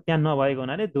त्यहाँ नभएको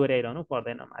हुनाले दोहोऱ्याइरहनु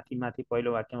पर्दैन। माथि माथि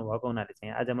पहिलो वाक्यमा भएको हुनाले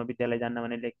चाहिँ आज म विद्यालय जान्न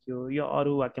भने लेखियो, यो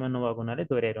अरू वाक्यमा नभएको हुनाले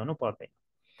दोहोऱ्याइरहनु पर्दैन।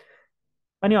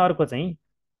 अनि अर्को चाहिँ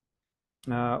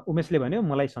उमेशले भन्यो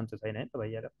मलाई सन्चो छैन है त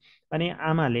भइहाल्यो। अनि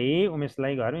आमाले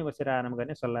उमेशलाई घरमै बसेर आराम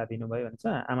गर्ने सल्लाह दिनुभयो भन्छ।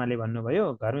 आमाले भन्नुभयो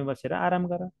घरमै बसेर आराम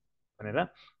गर भनेर।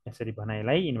 यसरी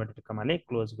भनाइलाई इन्भर्टेड कमाले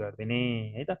क्लोज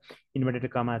गरिदिने है त।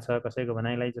 इन्भर्टेड कमा छ कसैको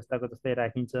भनाइलाई जस्ताको जस्तै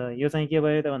राखिन्छ। यो चाहिँ के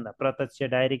भयो त भन्दा प्रत्यक्ष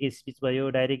डाइरेक्ट स्पिच भयो,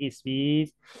 डाइरेक्ट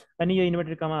स्पिच। अनि यो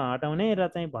इन्भर्टेड कमा हटाउने र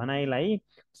चाहिँ भनाइलाई,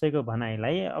 कसैको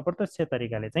भनाइलाई अप्रत्यक्ष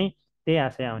तरिकाले चाहिँ त्यही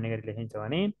आशय आउने गरी लेखिन्छ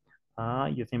भने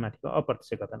यो चाहिँ माथिको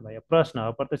अप्रत्यक्ष कथन भयो। प्रश्न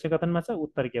अप्रत्यक्ष कथनमा छ,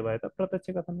 उत्तर के भयो त प्रत्यक्ष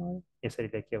कथनमा भयो। यसरी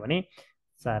लेख्यो भने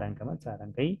 4 अङ्कमा 4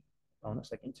 अङ्कै पाउन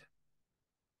सकिन्छ।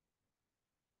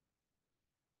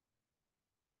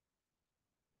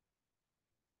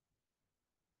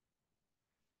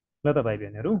 ल त भाइ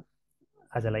बहिनीहरू,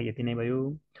 आजलाई यति नै भयो।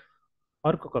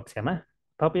 अर्को कक्षामा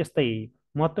थप यस्तै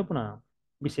महत्त्वपूर्ण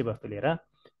विषयवस्तु लिएर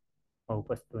म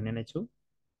उपस्थित हुने नै छु।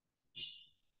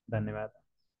 धन्यवाद।